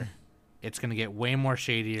shadier. It's gonna get way more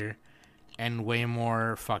shadier, and way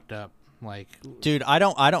more fucked up. Like, dude, I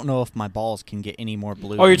don't know if my balls can get any more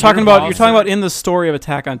blue. Oh, you're talking about in the story of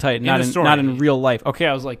Attack on Titan, not in real life. Okay,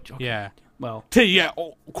 I was like, okay, yeah, well,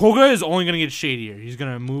 Quokka is only gonna get shadier. He's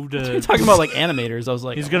gonna move to. You're talking about like animators. I was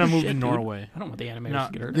like, he's gonna move to Norway. Dude. I don't want the animators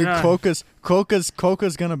to get hurt. Dude,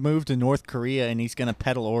 Quokka's gonna move to North Korea, and he's gonna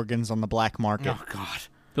peddle organs on the black market. Oh God,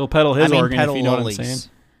 he'll peddle his organ if you know what I'm saying.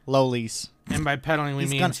 Lolies. And by peddling, we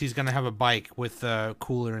mean he's gonna have a bike with a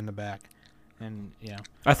cooler in the back. And yeah,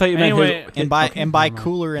 I thought you meant and by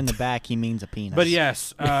cooler in the back he means a penis. But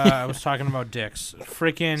yes, I was talking about dicks.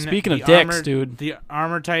 Freaking speaking of dicks, dude, the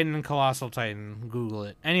Armor Titan and Colossal Titan. Google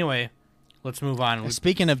it. Anyway, let's move on.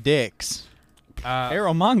 Speaking of dicks,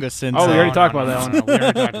 Arrow Manga Sensei. Oh, we already talked about that one. No, we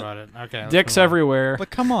already talked about it. Okay, dicks everywhere. But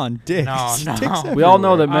come on, dicks. No. Dicks we all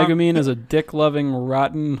know that Megumin is a dick-loving,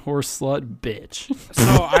 rotten horse slut bitch.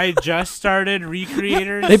 So I just started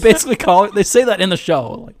Recreators. They basically call it. They say that in the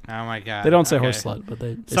show. Like, oh my god. They don't say horse slut, but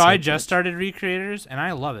they so I just started Recreators, and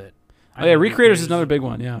I love it. Oh yeah, Recreators is another big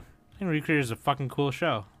one. Yeah. I think Recreators is a fucking cool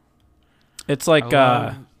show. It's like,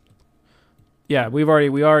 yeah, we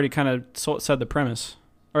already kind of said the premise.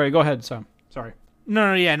 All right, go ahead, Sam. Sorry.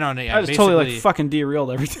 No. I just totally fucking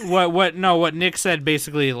derailed everything. What Nick said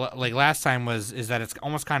basically like last time is that it's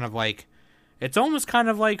almost kind of like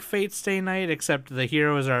Fate Stay Night, except the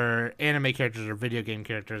heroes are anime characters or video game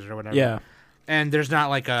characters or whatever. Yeah. And there's not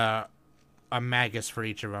like a magus for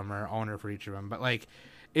each of them or owner for each of them, but like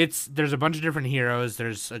there's a bunch of different heroes.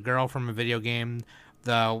 There's a girl from a video game.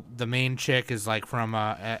 The main chick is like from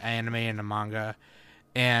an anime and a manga,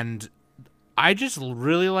 and I just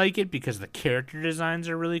really like it because the character designs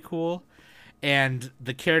are really cool, and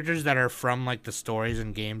the characters that are from like the stories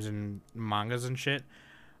and games and mangas and shit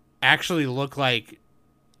actually look like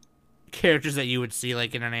characters that you would see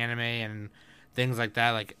like in an anime and things like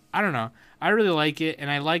that. Like, I don't know, I really like it,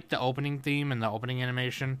 and I like the opening theme and the opening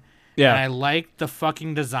animation. Yeah, and I like the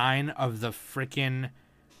fucking design of the freaking.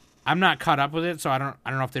 I'm not caught up with it, so I don't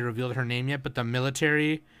know if they revealed her name yet, but the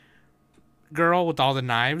military girl with all the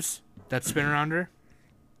knives that spin around her.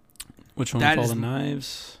 Which one with all the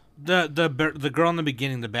knives? The girl in the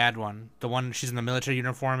beginning, the bad one. The one, she's in the military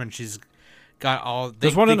uniform and she's got all...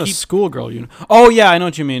 There's one in a schoolgirl uniform. Oh, yeah, I know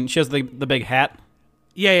what you mean. She has the big hat.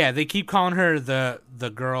 Yeah, they keep calling her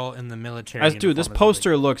the girl in the military uniform. Dude, this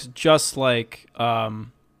poster looks just like that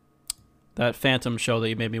Phantom show that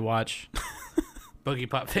you made me watch. Boogie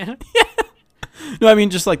Pop Phantom? Yeah. No, I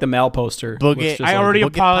mean just like the Mal poster. I already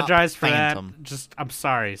apologized for that. I'm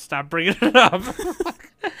sorry. Stop bringing it up.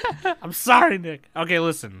 I'm sorry, Nick. Okay,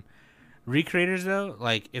 listen. Recreators, though,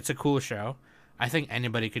 like, it's a cool show. I think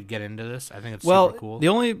anybody could get into this. I think it's super cool. The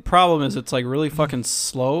only problem is it's like really fucking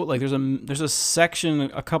slow. Like there's a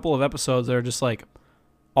section, a couple of episodes that are just like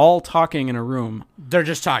all talking in a room. They're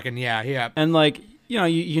just talking, yeah. And like,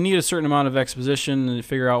 you need a certain amount of exposition to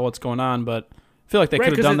figure out what's going on, but I feel like they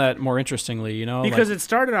could have done that more interestingly, Because it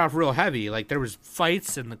started off real heavy. Like, there was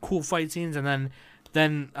fights and the cool fight scenes, and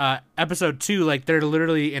then episode 2, like, they're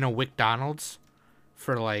literally in a WcDonald's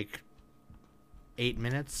for, like, 8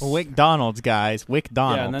 minutes. WcDonald's, guys.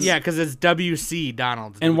 WcDonald's. Yeah, because it's WC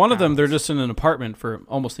Donald's. And one of them, they're just in an apartment for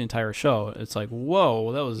almost the entire show. It's like,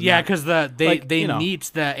 whoa, that was... Yeah, because they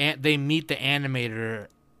meet the animator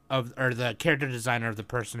or the character designer of the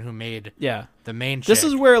person who made the main chick.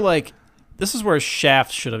 This is where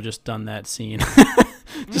Shaft should have just done that scene.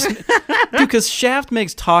 Because Shaft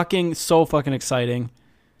makes talking so fucking exciting,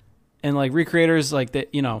 and like Recreators, like they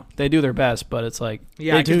do their best, but it's like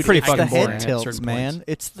they do pretty fucking boring. It's the head tilts, man.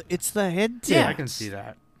 It's the head tilt. Yeah, I can see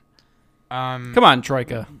that. Come on,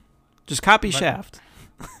 Troika, just copy Shaft.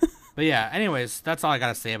 But yeah, anyways, that's all I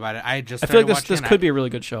gotta say about it. I feel like this could be a really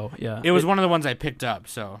good show. Yeah, it was one of the ones I picked up,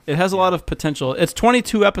 so it has a lot of potential. It's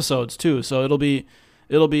 22 episodes too, so it'll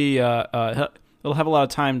have a lot of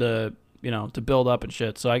time to build up and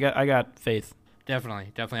shit. So I got faith.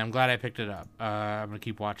 Definitely. I'm glad I picked it up. I'm gonna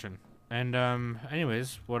keep watching. And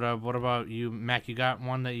anyways, what about you, Mac? You got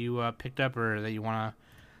one that you picked up or that you want to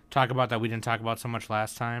talk about that we didn't talk about so much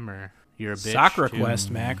last time, or you're a bitch? Sakura Quest,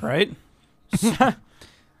 Mac, right?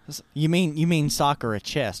 You mean Sakura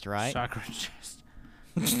Chest, right? Sakura Chest.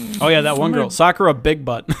 Oh yeah, that one girl, Sakura Big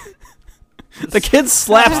Butt. The kid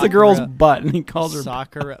slaps the girl's butt and he calls her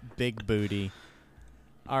Sakura Big Booty.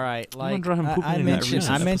 All right, like I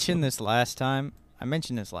mentioned this last time.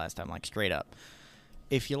 Like straight up.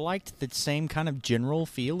 If you liked the same kind of general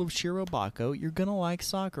feel of Shirobako, you're gonna like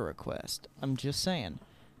Sakura Quest. I'm just saying,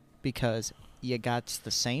 because you got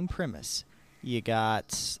the same premise. You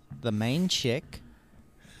got the main chick,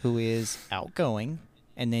 who is outgoing,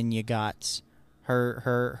 and then you got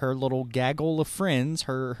her little gaggle of friends,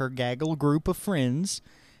 her gaggle group of friends,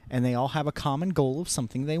 and they all have a common goal of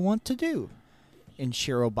something they want to do. In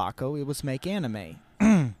Shirobako, it was make anime.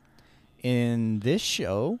 In this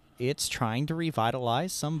show, it's trying to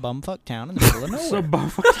revitalize some bumfuck town in the middle of nowhere. Some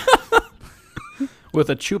bumfuck town. With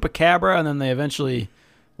a chupacabra, and then they eventually...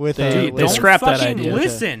 They scrap that idea.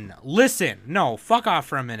 Listen. No, fuck off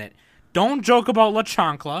for a minute. Don't joke about La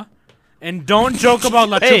Chancla. And don't joke about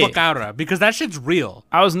La Chupacabra because that shit's real.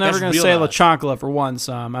 I was never going to say La Chancla for once.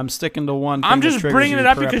 I'm sticking to one. I'm just bringing it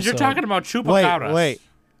up because you're talking about Chupacabras.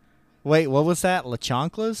 Wait, what was that? La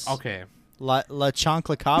Chanclas? Okay. La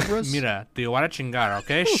Chancla Cabras? Mira, te voy a chingar,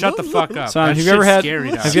 okay? Shut the fuck up. Son, have you ever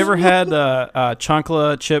had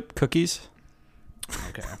Chancla chip cookies?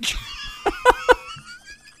 Okay.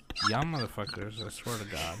 Yum motherfuckers, I swear to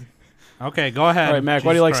God. Okay, go ahead. All right, Mac,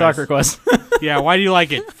 why do you like Soccer Quest? Yeah, why do you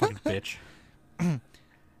like it, fucking bitch?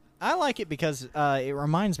 I like it because it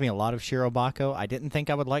reminds me a lot of Shirobako. I didn't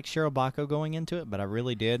think I would like Shirobako going into it, but I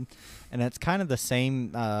really did. And it's kind of the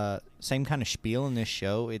same kind of spiel in this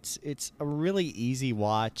show. It's a really easy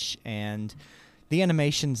watch, and the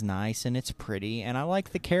animation's nice, and it's pretty. And I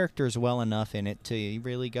like the characters well enough in it to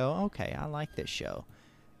really go, okay, I like this show.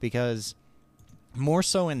 Because more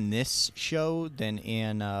so in this show than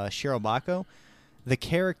in Shirobako, the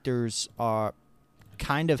characters are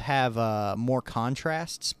kind of have more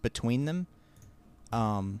contrasts between them,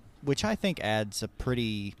 which I think adds a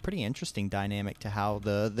pretty interesting dynamic to how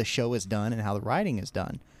the show is done and how the writing is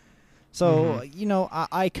done. So,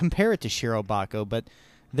 I compare it to Shirobako, but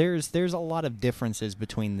there's a lot of differences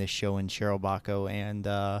between this show and Shirobako, and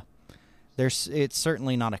it's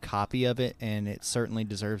certainly not a copy of it, and it certainly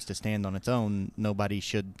deserves to stand on its own. Nobody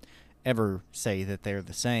should ever say that they're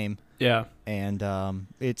the same. Yeah. And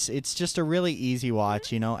it's just a really easy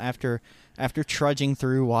watch, after trudging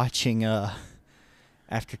through watching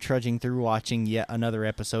yet another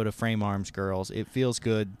episode of Frame Arms Girls, it feels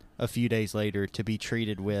good a few days later to be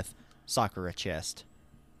treated with Sakura chest.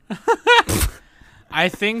 I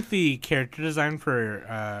think the character design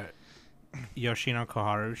for Yoshino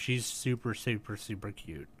Koharu, she's super, super, super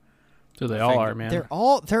cute. So they all are, man.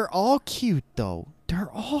 They're all cute though. They're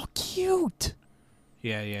all cute.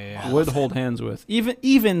 Yeah. Would hold hands with.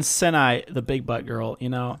 Even Senai, the big butt girl,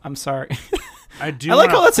 I'm sorry. I like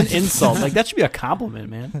how that's an insult. Like that should be a compliment,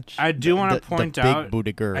 man. I do want to point out. Big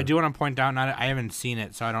booty girl. I do want to point out. I haven't seen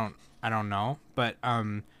it, so I don't know. But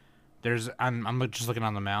I'm just looking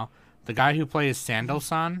on the mail. The guy who plays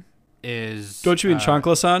Sandal-san is. Don't you mean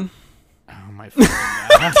Chancla-san? Oh my fucking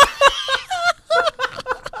God!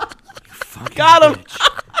 Got him.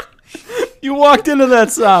 You walked into that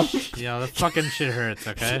stop. Yeah, the fucking shit hurts.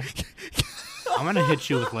 Okay. I'm gonna hit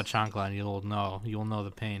you with La Chancla, and you'll know the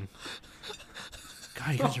pain.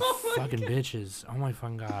 God, you guys are fucking bitches. Oh my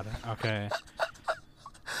fucking God. Okay.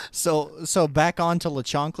 So back on to La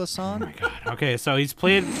Chancla-san. Oh my God. Okay, so he's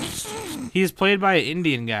played by an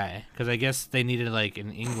Indian guy because I guess they needed like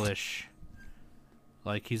an English.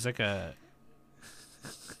 Like he's like an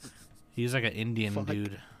Indian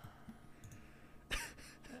dude.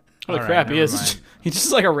 Holy crap, he is. He's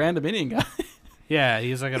just like a random Indian guy. Yeah,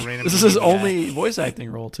 he's like a random. This is his only voice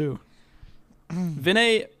acting role too.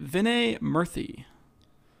 Vinay Murthy.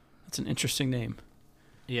 That's an interesting name.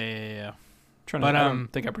 Yeah. I don't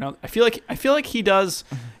think I pronounced. I feel like he does.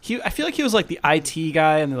 I feel like he was like the IT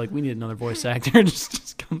guy, and they're like, we need another voice actor.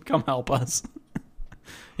 just come help us.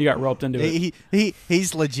 He got roped into it.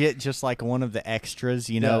 He's legit just like one of the extras,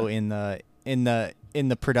 in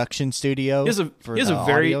the production studio. He has a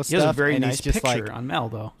very nice picture on Mel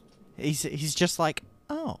though. He's just like,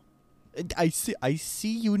 oh, I see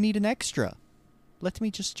you need an extra. Let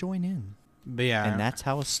me just join in. But yeah, and that's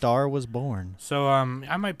how A Star Was Born. So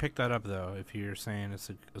I might pick that up though if you're saying it's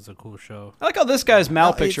a cool show. I like how this guy's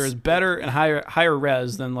Mal picture is better and higher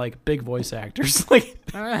res than like big voice actors. Like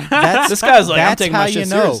this guy's like, I'm taking my shit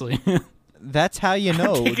seriously. That's how you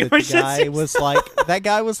know that the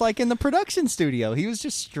guy was like in the production studio. He was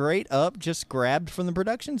just straight up just grabbed from the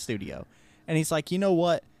production studio, and he's like, you know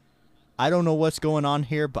what? I don't know what's going on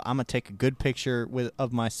here, but I'm gonna take a good picture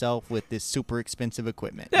of myself with this super expensive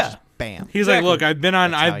equipment. Yeah, just bam. He's like, look, I've been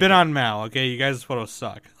on Mal. Okay, you guys' photos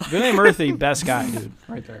suck. Vinay Murthy, best guy, dude,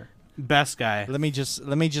 right there. Best guy. Let me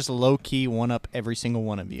just low key one up every single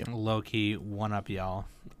one of you. Low key one up y'all.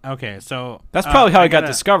 Okay, so that's probably how he got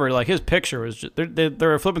discovered. Like his picture was just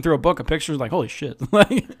they're flipping through a book of pictures, like holy shit.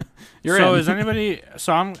 Like you're so in. Is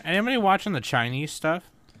anybody watching the Chinese stuff?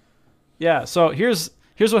 Yeah. So here's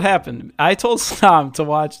what happened. I told Sam to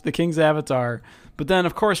watch The King's Avatar, but then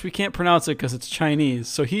of course we can't pronounce it because it's Chinese.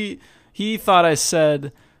 So he thought I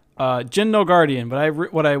said Jin No Guardian,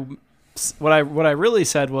 but what I really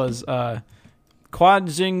said was Quan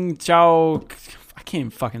Jing Jiao. I can't even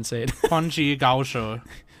fucking say it. Quan Ji Gao Shou.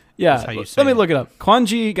 Yeah, let me look it up. Quan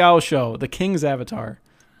Ji Gao Shou, The King's Avatar.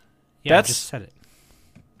 Yeah, I just said it.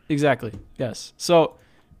 Exactly. Yes. So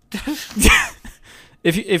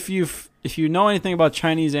if you know anything about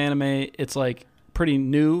Chinese anime, it's like pretty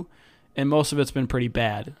new, and most of it's been pretty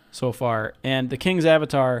bad so far. And The King's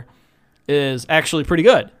Avatar is actually pretty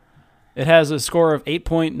good. It has a score of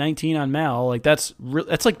 8.19 on Mal. Like that's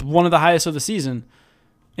like one of the highest of the season.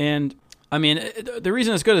 And I mean, the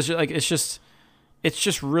reason it's good is it's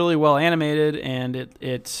just really well animated, and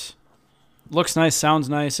it looks nice, sounds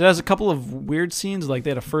nice. It has a couple of weird scenes, like they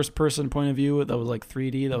had a first person point of view that was like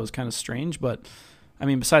 3D, that was kind of strange. But I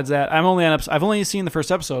mean, besides that, I've only seen the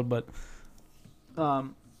first episode, but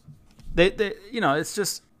they it's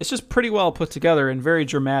just pretty well put together and very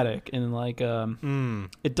dramatic, and like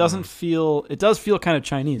it does feel kind of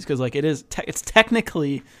Chinese, because like it's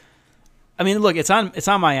technically, I mean, look, it's on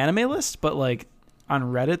my anime list, but like on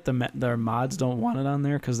Reddit their mods don't want it on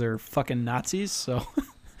there because they're fucking Nazis. So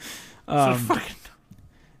I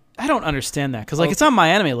don't understand that, because like it's on my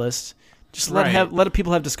anime list. Just let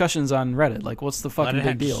people have discussions on Reddit. Like, what's the fucking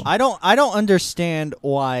big deal? I don't understand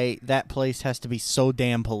why that place has to be so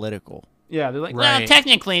damn political. Yeah, they're like, well,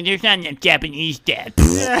 technically, there's not enough Japanese dead.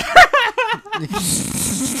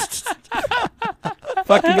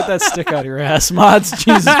 Fucking get that stick out of your ass, mods.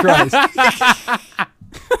 Jesus Christ.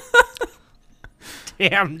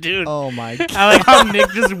 Damn, dude. Oh, my God. I like how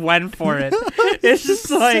Nick just went for it. It's just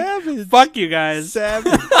like, savage. Fuck you guys.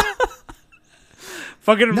 Savage.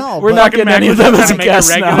 Fucking, no, we're not getting any of them as a guest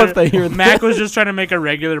now if they hear that. Mac was just trying to make a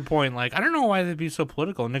regular point. Like, I don't know why they'd be so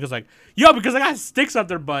political. And Nick was like, yo, because I got sticks up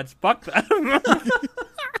their butts. Fuck them.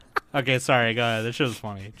 Okay, sorry. Go ahead. This shit was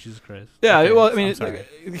funny. Jesus Christ. Yeah, okay, well, I mean,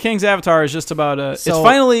 The King's Avatar is just about it's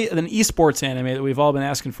finally an esports anime that we've all been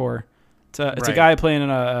asking for. It's a guy playing in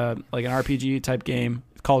like an RPG type game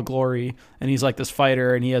called Glory, and he's like this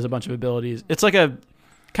fighter, and he has a bunch of abilities. It's like a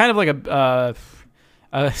kind of like a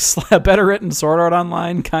better written Sword Art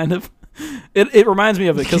Online kind of. It reminds me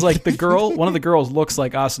of it, because like one of the girls looks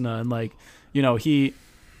like Asuna, and like, you know,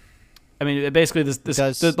 basically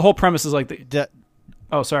the whole premise is like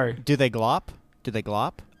oh, sorry. Do they glop?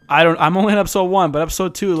 I'm only in episode 1, but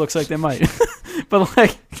episode 2 looks like they might. But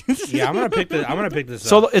like, yeah, I'm gonna pick this.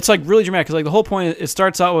 So it's like really dramatic, because like the whole point, it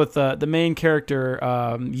starts out with the main character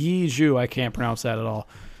Yi Zhu. I can't pronounce that at all.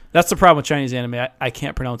 That's the problem with Chinese anime. I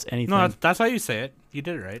can't pronounce anything. No, that's how you say it. You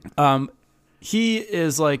did it right. He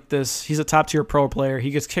is like this. He's a top tier pro player.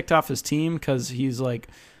 He gets kicked off his team because he's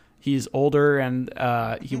older, and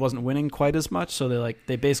he wasn't winning quite as much. So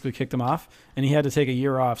they basically kicked him off, and he had to take a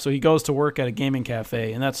year off. So he goes to work at a gaming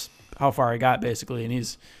cafe, and that's how far I got basically. And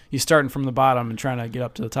he's starting from the bottom and trying to get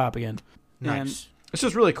up to the top again. Nice. And it's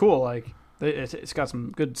just really cool. Like it's got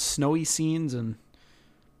some good snowy scenes and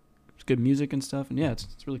good music and stuff. And yeah, it's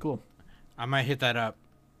really cool. I might hit that up.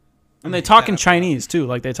 And they talk in Chinese too.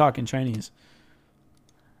 Like they talk in Chinese.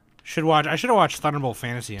 I should have watched Thunderbolt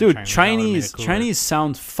Fantasy. Dude, Chinese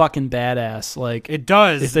sounds fucking badass. Like it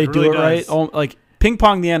does. If they do it right. Oh, like Ping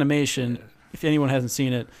Pong the animation. If anyone hasn't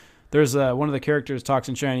seen it, there's one of the characters talks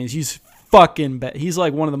in Chinese. He's fucking he's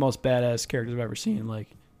like one of the most badass characters I've ever seen. Like,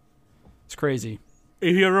 it's crazy.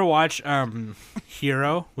 If you ever watch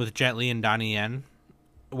Hero with Jet Li and Donnie Yen,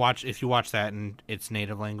 if you watch that in its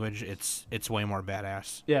native language, it's way more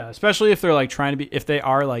badass. Yeah, especially if they're like if they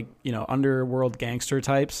are like, you know, underworld gangster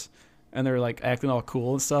types, and they're like acting all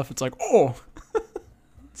cool and stuff. It's like, oh,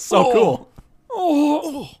 so cool.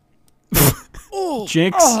 Oh,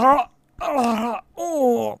 Jinx.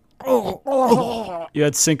 You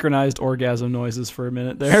had synchronized orgasm noises for a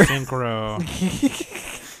minute there. Synchro.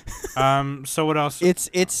 So what else?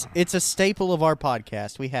 It's a staple of our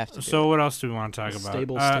podcast. We have to. So what else do we want to talk about?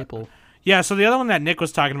 Staple. Yeah. So the other one that Nick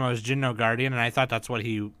was talking about was Jin no Guardian, and I thought that's what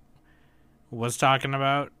he was talking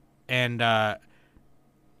about, and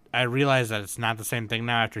I realized that it's not the same thing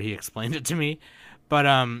now after he explained it to me, but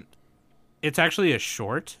it's actually a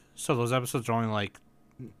short. So those episodes are only like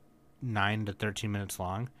 9 to 13 minutes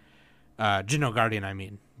long. Jin no Guardian, I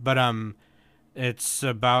mean, but it's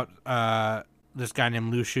about this guy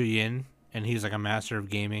named Lu Shuyin, and he's like a master of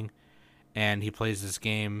gaming, and he plays this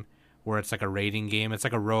game where it's like a raiding game. It's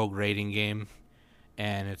like a rogue raiding game,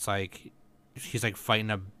 and it's like he's like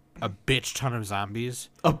fighting a bitch ton of zombies.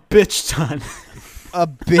 A bitch ton. A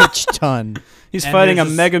bitch ton. He's fighting a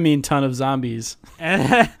mega mean ton of zombies.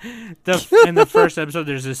 And in the first episode,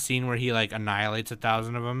 there's this scene where he like annihilates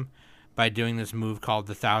 1,000 of them by doing this move called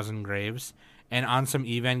the 1,000 Graves. And on some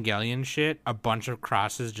Evangelion shit, a bunch of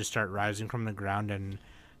crosses just start rising from the ground, and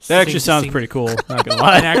that actually sounds pretty cool. Not gonna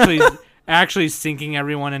lie. And actually sinking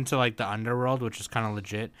everyone into like the underworld, which is kind of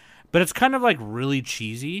legit. But it's kind of like really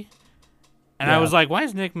cheesy. And I was like, why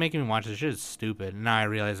is Nick making me watch this shit? It's stupid. And now I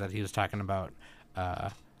realize that he was talking about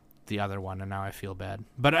the other one, and now I feel bad.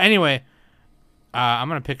 But anyway, I'm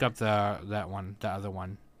gonna pick up the other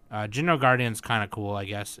one. Jin no Guardian's kind of cool, I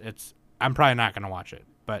guess. I'm probably not gonna watch it,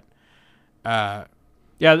 but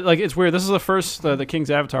Yeah, like it's weird. This is the first, the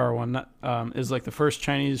King's Avatar one is like the first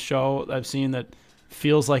Chinese show I've seen that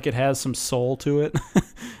feels like it has some soul to it.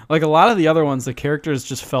 Like a lot of the other ones, the characters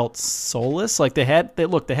just felt soulless. Like they had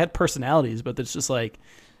personalities, but it's just like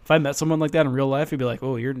if I met someone like that in real life, you'd be like,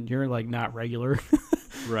 oh, you're like not regular.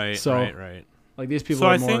 Right. So, right. Like these people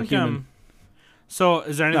are more human. So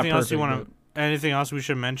is there anything else you want to? Anything else we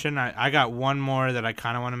should mention? I got one more that I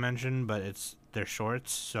kind of want to mention, but they're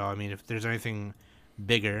shorts. So I mean, if there's anything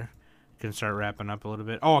bigger, can start wrapping up a little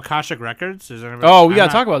bit. Oh, Akashic Records. Is there? Oh, we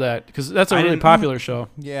gotta talk about that because that's a really popular show.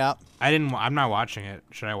 Yeah, I'm not watching it.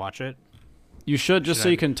 Should I watch it? You should just so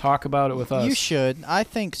you can talk about it with us. You should. I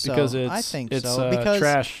think so. Because it's because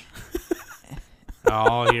trash.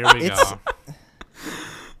 Oh, here we go.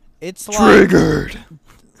 It's triggered.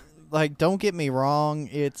 Like, don't get me wrong.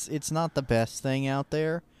 It's not the best thing out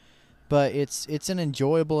there, but it's an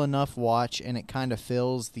enjoyable enough watch, and it kind of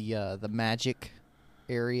fills the magic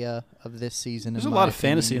area of this season. There's a lot of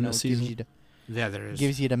fantasy in this season. Yeah, there is.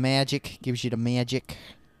 Gives you the magic.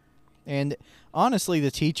 And honestly,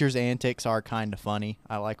 the teacher's antics are kind of funny.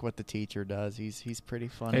 I like what the teacher does. He's pretty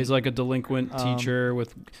funny. He's like a delinquent teacher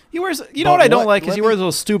with. He wears. You know what I don't like is he wears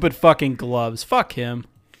those stupid fucking gloves. Fuck him.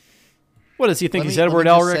 What does he think? He's Edward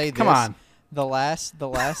Elric? Come on. The last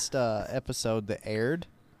episode that aired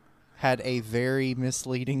had a very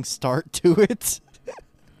misleading start to it.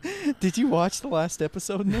 Did you watch the last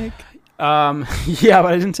episode, Nick? Yeah,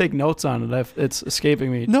 but I didn't take notes on it. It's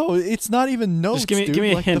escaping me. No, it's not even notes. Just give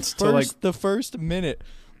me a hint the first minute,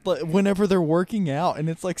 whenever they're working out, and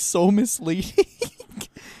it's like so misleading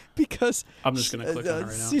because I'm just gonna click on it right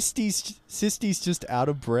now. Sisty's just out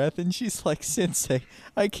of breath, and she's like, "Sensei,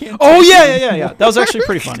 I can't." Oh yeah. That was actually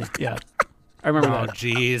pretty funny. Yeah, I remember that. Oh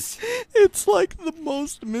jeez. It's like the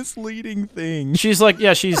most misleading thing. She's like,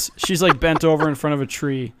 she's like bent over in front of a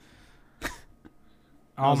tree.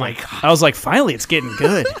 Oh my god. I was like, finally, it's getting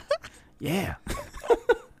good. Yeah.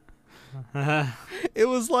 It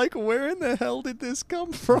was like, where in the hell did this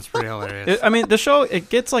come from? That's pretty hilarious. I mean, the show, it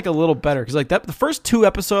gets like a little better because like the first 2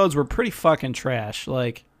 episodes were pretty fucking trash.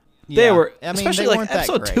 Like they were, I mean, especially like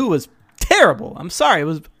episode 2 was terrible. I'm sorry, it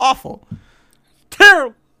was awful.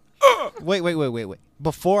 Terrible. Wait.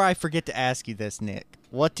 Before I forget to ask you this, Nick,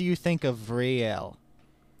 what do you think of Riel?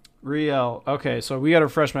 Riel. Okay, so we got to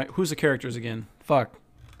refresh who's the characters again? Fuck.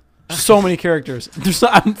 So many characters.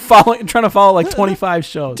 I'm trying to follow like 25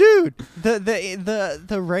 shows. Dude,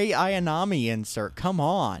 the Rei Ayanami insert. Come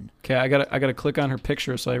on. Okay, I gotta click on her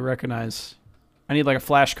picture so I recognize. I need like a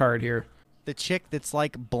flashcard here. The chick that's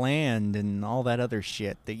like bland and all that other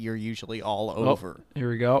shit that you're usually all over. Here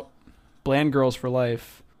we go. Bland girls for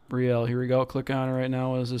life. Riel. Here we go. Click on it right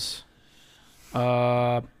now. What is this?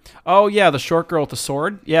 Oh yeah, the short girl with the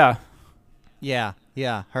sword. Yeah. Yeah,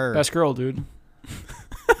 her. Best girl, dude.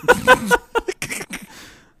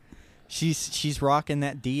 She's rocking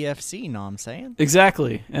that DFC, know what I'm saying?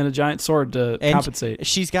 Exactly, and a giant sword to compensate.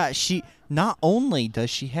 She not only does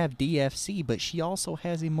she have DFC, but she also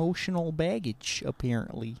has emotional baggage,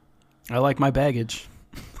 apparently. I like my baggage.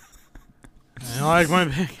 I like my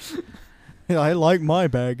baggage. I like my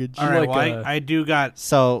baggage. All right, I do got...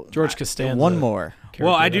 So, George Costanza. One more.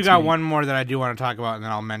 Well, I do got one more that I do want to talk about, and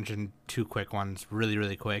then I'll mention 2 quick ones really,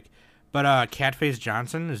 really quick. But Catface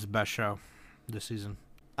Johnson is the best show this season.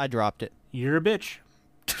 I dropped it. You're a bitch.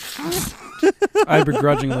 I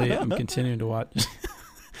begrudgingly am continuing to watch.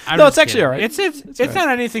 No, it's actually all right. It's not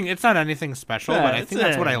anything. It's not anything special, but I think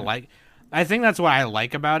that's what I like. I think that's what I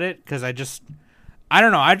like about it because I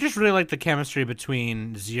don't know. I just really like the chemistry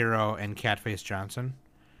between Zero and Catface Johnson.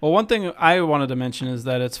 Well, one thing I wanted to mention is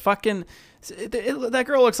that it's fucking. That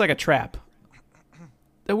girl looks like a trap.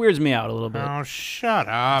 That weirds me out a little bit. Oh, shut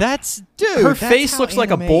up. Her face looks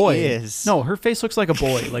like a boy. No, her face looks like a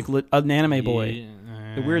boy, like an anime boy.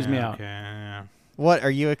 It weirds me out. Okay. What,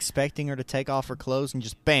 are you expecting her to take off her clothes and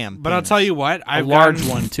just bam? But I'll tell you what. A large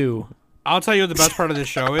one, too. I'll tell you what the best part of this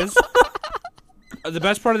show is. The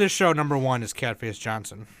best part of this show, number 1, is Catface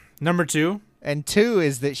Johnson. Number 2. And 2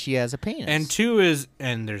 is that she has a penis. And 2 is,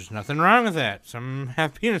 and there's nothing wrong with that. Some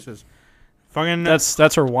have penises. Fucking.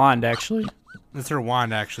 That's her wand, actually. That's her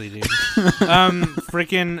wand, actually, dude.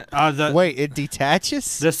 Freaking wait, it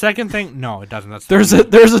detaches? The second thing, no, it doesn't. There's a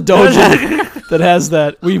dojo that has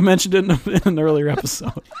that. We mentioned it in an earlier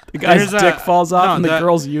episode. The guy's dick falls off and the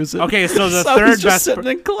girls use it. Okay, so the third best sitting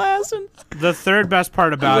in class and the third best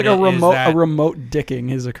part about a remote dicking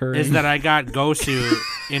is occurring. Is that I got Gosu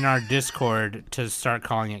in our Discord to start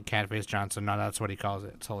calling it Catface Johnson. Now that's what he calls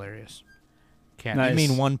it. It's hilarious. Nice. You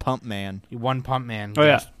mean One Pump Man? One Pump Man. Oh,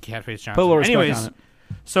 yeah. Catface Johnson. Put a little respect on it.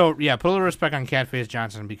 So, yeah, put a little respect on Catface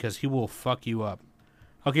Johnson because he will fuck you up.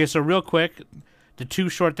 Okay, so real quick, the 2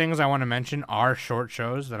 short things I want to mention are short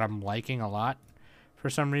shows that I'm liking a lot for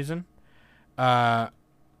some reason. The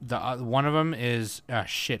one of them is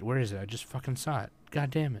shit. Where is it? I just fucking saw it. God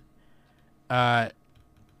damn it. Ani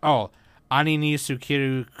ni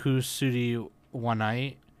Sukiru Kusuri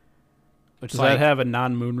Wanai. Does that have a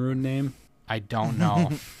non-Moonrune name? I don't know.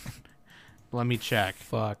 Let me check.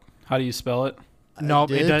 Fuck. How do you spell it? No,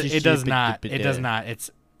 it does not. It does not. It's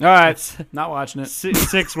all right. Not watching it.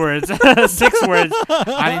 6 words. 6 words.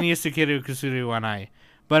 Ani ni Sukiru Kusuri Wanai.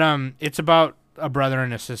 But it's about a brother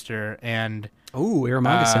and a sister, and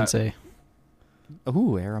Iramanga Sensei.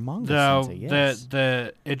 Aramanga Sensei. Yes.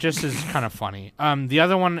 It just is kind of funny. The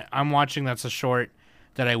other one I'm watching that's a short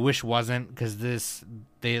that I wish wasn't, because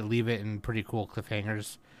they leave it in pretty cool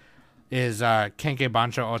cliffhangers, is Kenke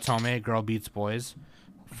Bancho Otome, Girl Beats Boys.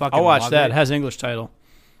 Fucking I'll watch that. It has has English title.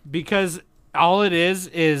 because all it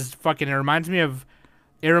is fucking. It reminds me of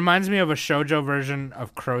a shoujo version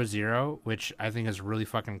of Crow Zero, which I think is really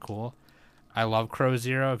fucking cool. I love Crow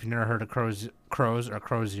Zero. If you've never heard of Crows or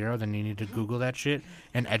Crow Zero, then you need to Google that shit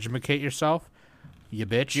and educate yourself. You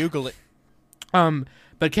bitch. Google it.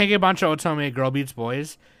 But Kenke Bancho Otome, Girl Beats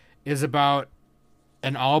Boys, is about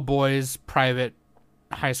an all-boys private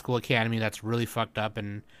high school academy that's really fucked up,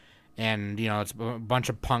 and it's a bunch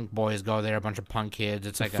of punk boys go there, a bunch of punk kids.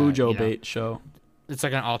 It's like Fujo bait show. It's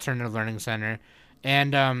like an alternative learning center,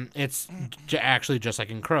 and it's actually just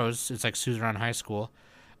like in Crows. It's like Suzerain High School.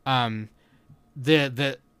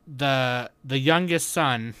 The youngest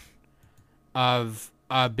son of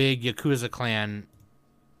a big Yakuza clan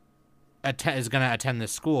is going to attend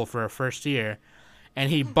this school for her first year,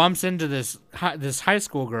 and he bumps into this high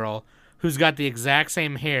school girl who's got the exact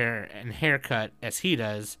same hair and haircut as he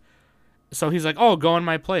does. So he's like, "Oh, go in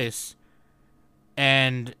my place,"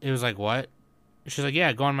 and it was like, "What?" She's like,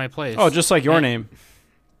 "Yeah, go in my place." Oh, just like your name.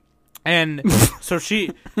 And so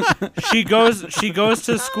she goes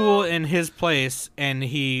to school in his place, and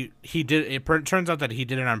he did. It turns out that he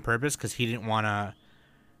did it on purpose because he didn't want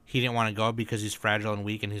to go because he's fragile and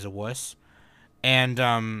weak and he's a wuss. And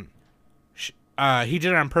he did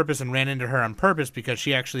it on purpose and ran into her on purpose because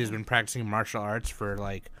she actually has been practicing martial arts for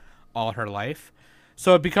like all her life.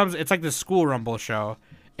 So it's like the School Rumble show,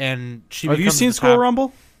 and she. Have you seen School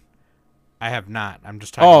Rumble? I have not. I'm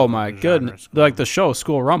just talking. Oh my goodness! Like the show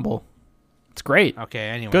School Rumble. It's great. Okay,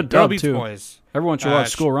 anyway. Good Girl dub, Beats too. Boys. Everyone should watch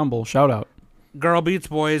School Rumble. Shout out. Girl Beats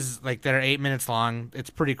Boys, like, they're 8 minutes long. It's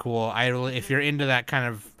pretty cool. If you're into that kind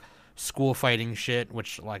of school fighting shit,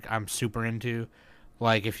 which, like, I'm super into,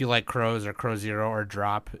 like, if you like Crows or Crow Zero or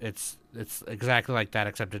Drop, it's exactly like that,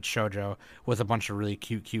 except it's shoujo with a bunch of really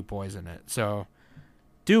cute boys in it. So,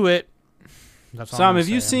 do it. That's all Sam, I'm have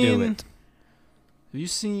you saying.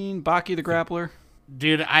 seen Baki the Grappler?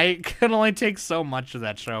 Dude, I could only take so much of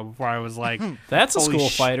that show before I was like, that's a school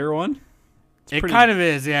fighter one. It kind of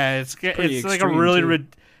is, yeah. It's like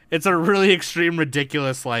it's a really extreme,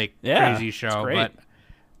 ridiculous, like crazy show. But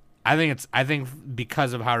I think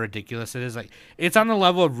because of how ridiculous it is, like it's on the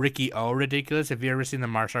level of Ricky O ridiculous. Have you ever seen the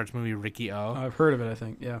martial arts movie Ricky O? I've heard of it. I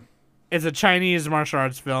think, yeah. It's a Chinese martial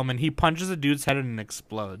arts film, and he punches a dude's head and it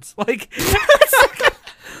explodes. Like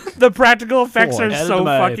the practical effects are so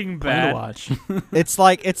fucking bad. Watch. It's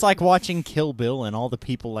like watching Kill Bill and all the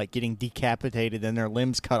people like getting decapitated and their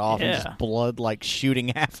limbs cut off and just blood like shooting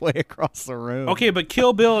halfway across the room. Okay, but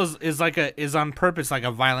Kill Bill is on purpose like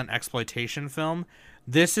a violent exploitation film.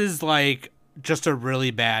 This is like just a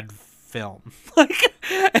really bad film. Like,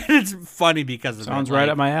 and it's funny because of sounds right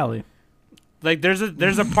up my alley. Like there's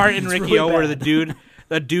a part in Ricky really O where bad.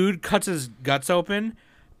 the dude cuts his guts open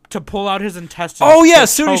to pull out his intestines. Oh yeah,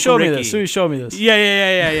 Sudi showed me this.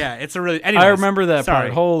 Yeah. It's a really. Anyways, I remember that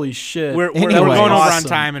part. Holy shit! We're going over on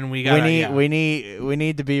time, and we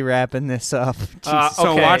need to be wrapping this up.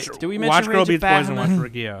 So watch. Do we mention watch Girl Beats Boys and Bahamut? watch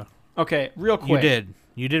Ricky O. Okay, real quick.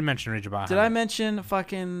 You did mention Rage Bahamut. Did I mention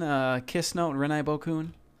fucking Kiss Note and Renai Bokun?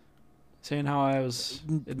 Saying how I was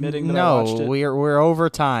admitting that I watched it. No, we're over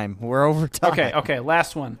time. We're over time. Okay.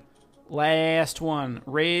 Last one.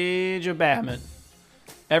 Rage of Bahamut.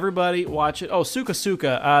 Everybody watch it. Oh, Suka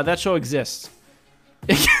Suka. That show exists.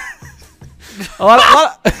 a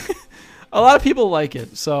lot of people like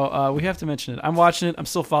it, so we have to mention it. I'm watching it. I'm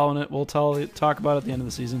still following it. We'll talk about it at the end of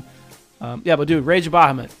the season. But dude, Rage of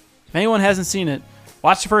Bahamut. If anyone hasn't seen it,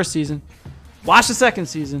 watch the first season. Watch the second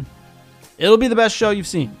season. It'll be the best show you've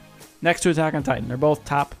seen. Next to Attack on Titan. They're both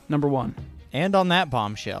top number one. And on that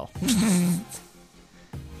bombshell.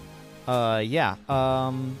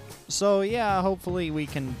 So yeah, hopefully we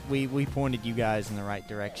pointed you guys in the right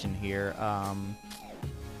direction here.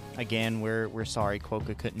 Again, we're sorry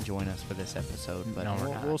Quokka couldn't join us for this episode, but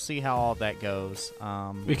we'll see how all that goes.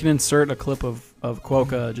 We can insert a clip of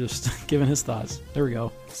Quokka just giving his thoughts. There we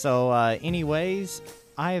go. So, anyways,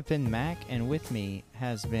 I have been Mac, and with me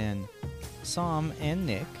has been Sam and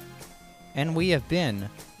Nick, and we have been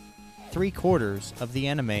 3/4 of the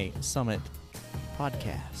Anime Summit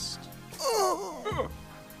podcast.